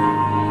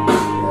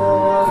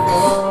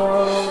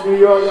 New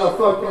York, I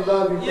fucking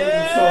love you. Thank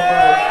you so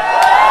much.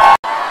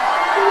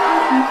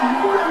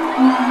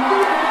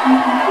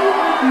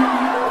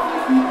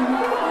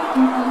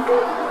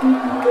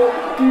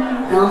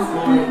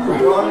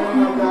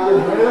 Running up that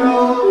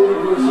hill, you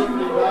pushing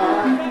me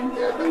back.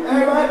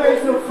 Everybody make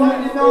some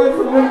fucking noise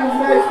for Rick's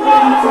face,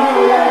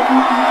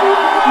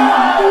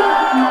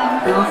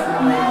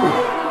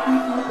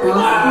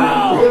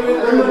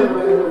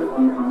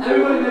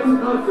 everybody makes some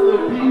noise for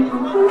Lil Peep.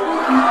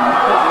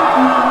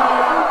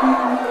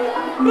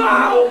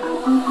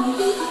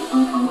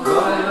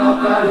 Running up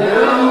that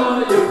hill,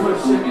 you're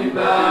pushing me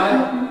back.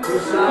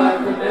 Wish I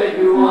could make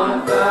you want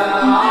that.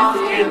 I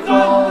don't need it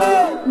though.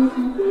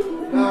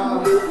 No,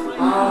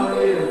 I don't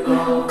need it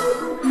though.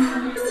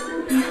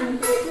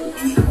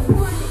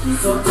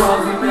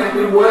 Sometimes you make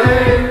me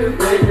wait,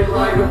 make it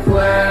like a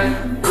plan.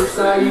 Wish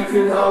that you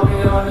could help me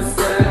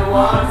understand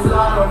why, 'cause I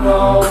don't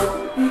know.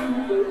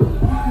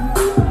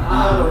 I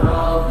don't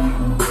know.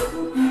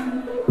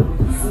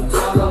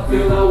 Sometimes I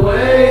feel that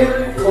way,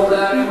 hold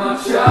that in my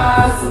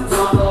chest.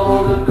 Sometimes I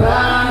hold it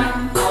back,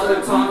 other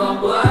times I'm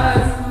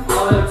blessed.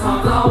 Other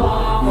times I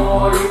want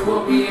more, you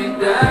put me in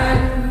debt.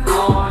 I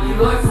want you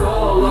like so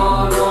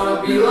long, wanna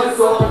be like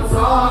so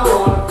tall.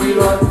 Wanna be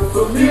like,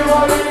 for me I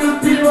need to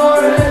be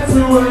more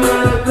into it.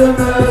 The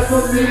best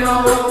for me,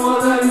 I'm the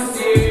one that you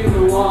seem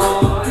to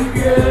want to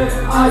get.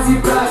 I see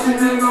passion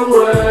in the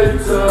way you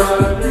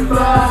turn your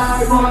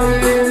back. Money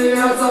in the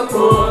eyes I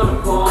put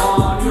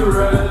upon your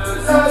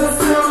wrist. And it's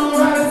true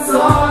and it's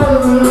all a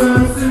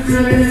lucid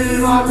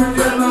dream. I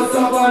pretend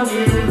myself I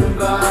knew them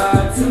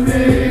back to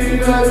me.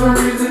 There's a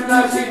reason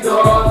that she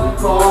doesn't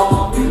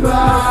call me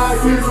back.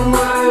 It's the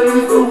way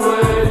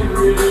you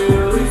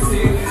really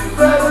see.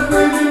 There's a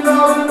vision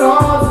of an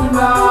awesome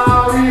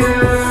now.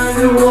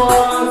 Yeah, it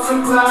wants a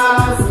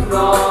class and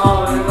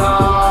all and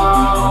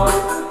out.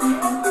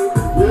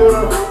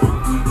 Yeah.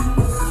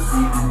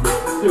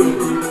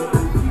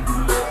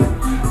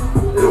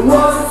 It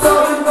wasn't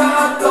something that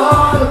I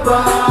thought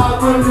about,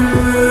 but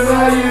knew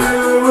that you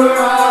were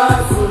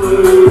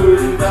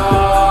absolutely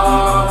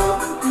down.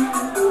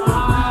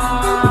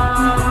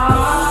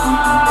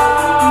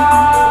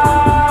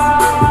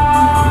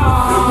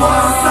 It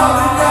wasn't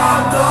something that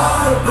I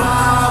thought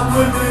about,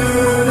 but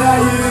knew that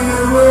you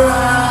were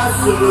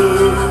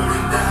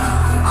absolutely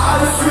down. I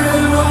just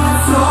really want to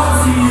talk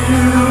to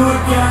you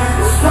again.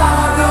 This time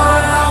I know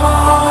that I'ma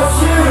hold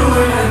you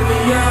in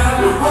the end.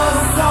 It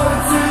wasn't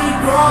something till you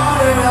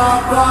brought it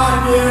up. I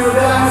knew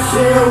that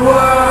shit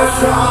was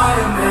trying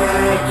to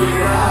make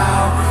it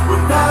out.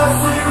 Without a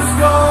single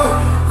score,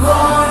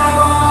 clawing at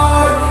my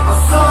heart, I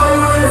saw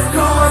you in this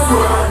car,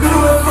 where I knew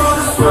it from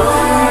the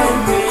spring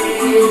me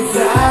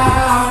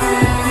down.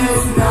 And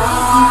it's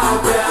not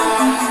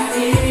that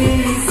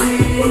easy.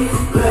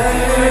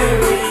 Lay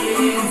me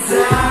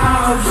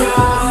down,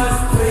 just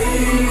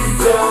please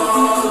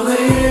don't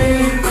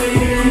leave me.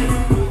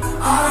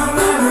 I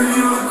remember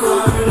you were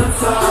climbing on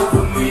top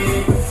of me.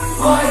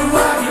 Why you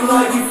acting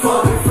like you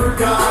fucking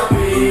forgot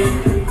me?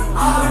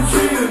 I've been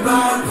dreaming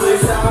about a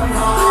place out in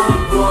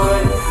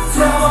Hollywood.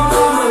 Tell my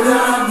mama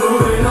that I'm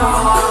moving to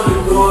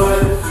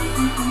Hollywood.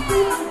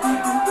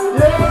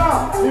 Yeah,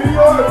 New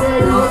York,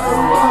 baby, what the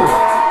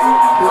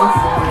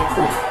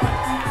fuck?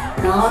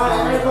 Alright,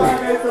 everybody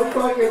make some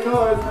fucking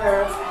noise,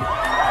 man.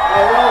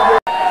 I love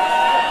it.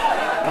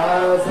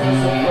 Alright, let's have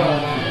some fun.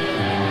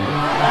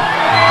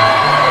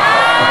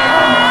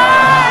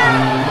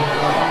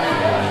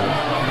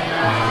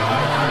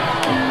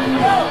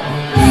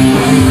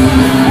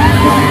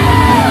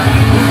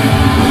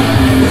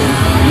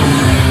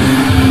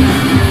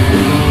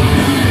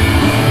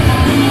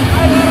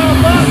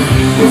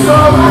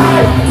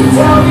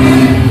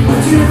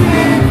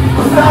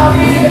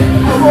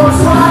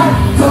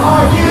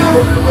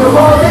 we're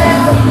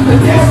holding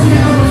against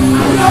you.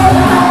 I know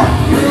that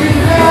you're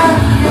leaving,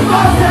 you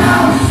must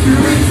now, you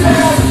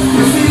resist,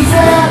 your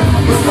season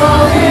is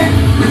calling,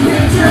 the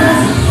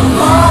pictures are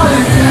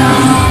falling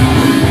down.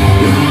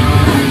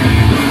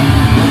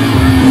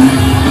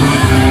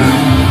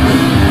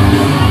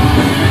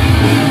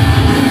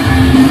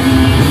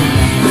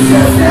 It's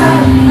just that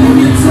when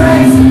you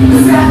trace the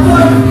sad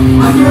look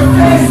on your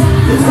face,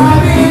 the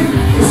timing,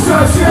 the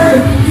structure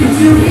keeps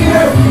you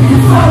here, you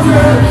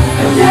falter,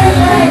 and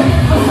daily,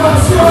 I'm not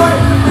short,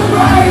 I'm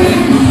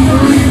writing, the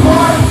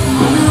reborn,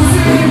 I'm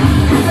losing,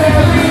 I'm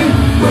failing,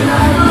 when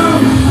I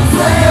move, I'm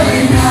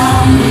flailing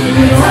now,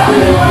 and tell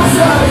me once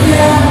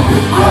again,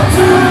 I'll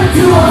turn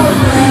to a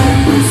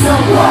friend,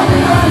 someone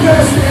that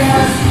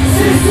understands,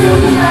 sees to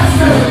the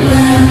master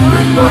plan,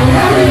 but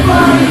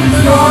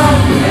everybody's gone,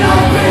 and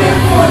I've been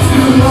for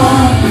too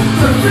long.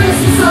 The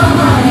faces on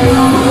my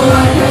own, well,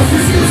 I guess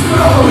this is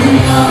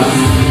growing up.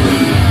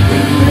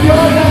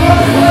 You're the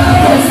one, well, I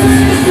guess this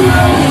is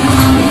growing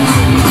up.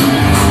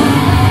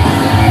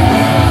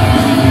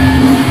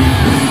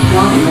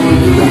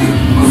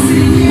 I'll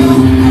see you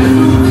at a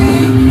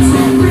movie,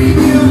 same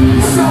preview,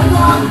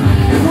 someone,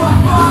 and walk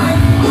by,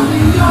 on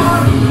the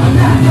arm of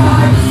that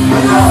guy,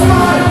 and I'll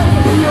smile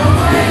in your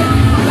way,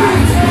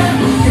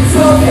 it's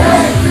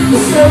okay, the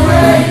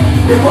charade,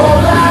 it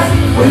won't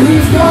last. When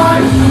he's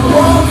gone, I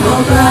won't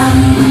come back.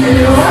 And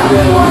it'll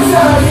happen once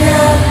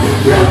again.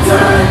 You'll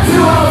turn to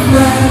a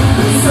friend,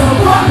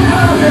 someone who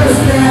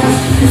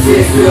understands, and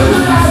sees through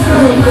the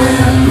master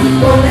plan.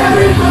 But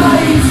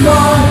everybody's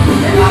gone,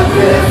 and I've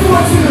been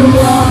for too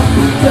long.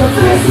 The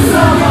faces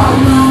of our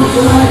own,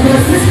 but I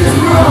guess this is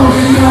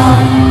growing up.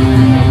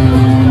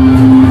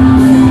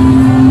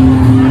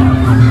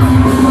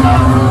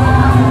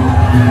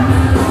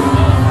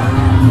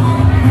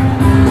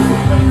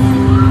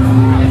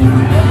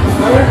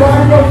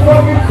 Everybody go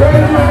fucking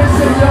crazy when this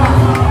shit done.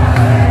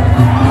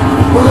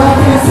 Well, I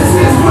guess this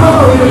is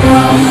growing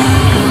up.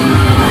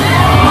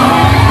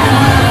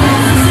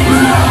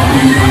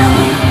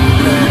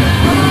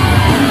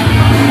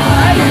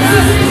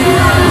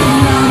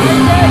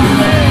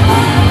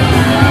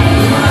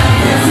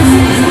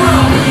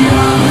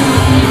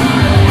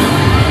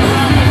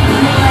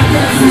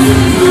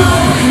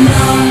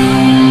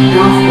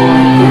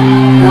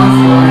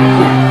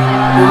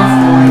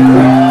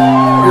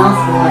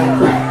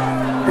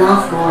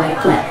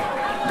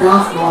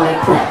 Golf boy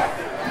click,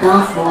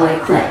 golf boy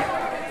click,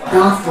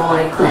 golf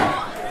boy click,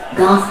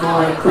 golf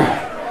boy click,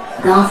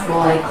 golf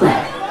boy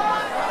click.